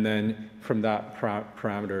 And then from that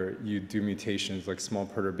parameter, you do mutations like small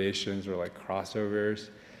perturbations or like crossovers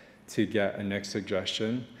to get a next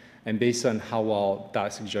suggestion. And based on how well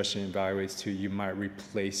that suggestion evaluates to, you might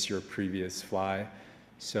replace your previous fly.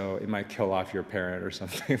 So it might kill off your parent or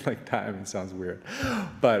something like that. I mean, it sounds weird.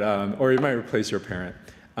 But, or it might replace your parent.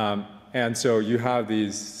 And so you have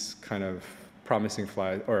these kind of promising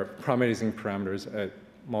flies or promising parameters at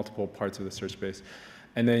multiple parts of the search space.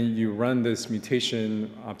 And then you run this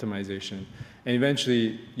mutation optimization. And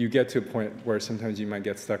eventually you get to a point where sometimes you might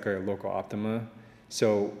get stuck at a local optima.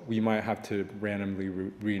 So we might have to randomly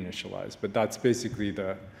reinitialize. But that's basically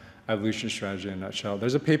the evolution strategy in a nutshell.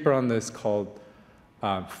 There's a paper on this called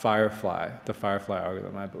Firefly, the Firefly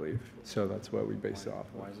algorithm, I believe. So that's what we base it off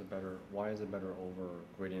of. Why is it better over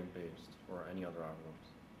gradient-based or any other algorithms?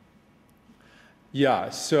 Yeah,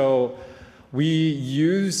 so we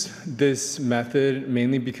use this method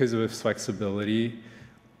mainly because of its flexibility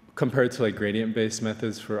compared to like gradient-based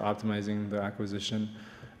methods for optimizing the acquisition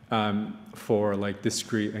for like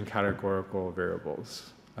discrete and categorical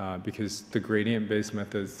variables. Because the gradient-based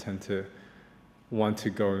methods tend to want to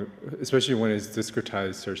go, especially when it's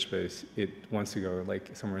discretized search space, it wants to go like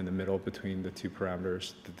somewhere in the middle between the two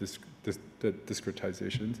parameters, the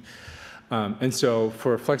discretizations. And so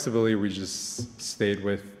for flexibility, we just stayed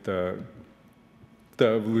with the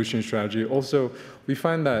evolution strategy. Also, we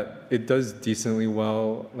find that it does decently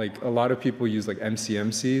well. Like a lot of people use like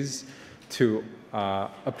MCMCs to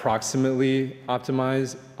approximately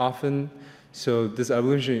optimize often. So this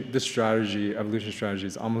evolution strategy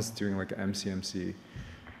is almost doing like an MCMC.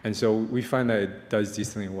 And so we find that it does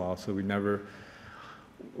decently well. So we never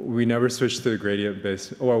switched to the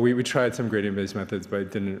gradient-based, or we tried some gradient-based methods, but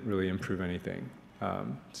it didn't really improve anything.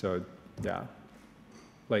 So yeah,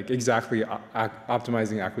 like exactly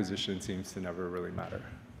optimizing acquisition seems to never really matter.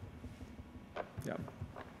 Yeah.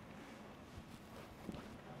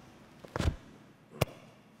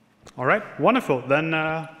 All right, wonderful. Then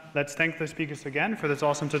let's thank the speakers again for this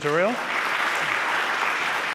awesome tutorial.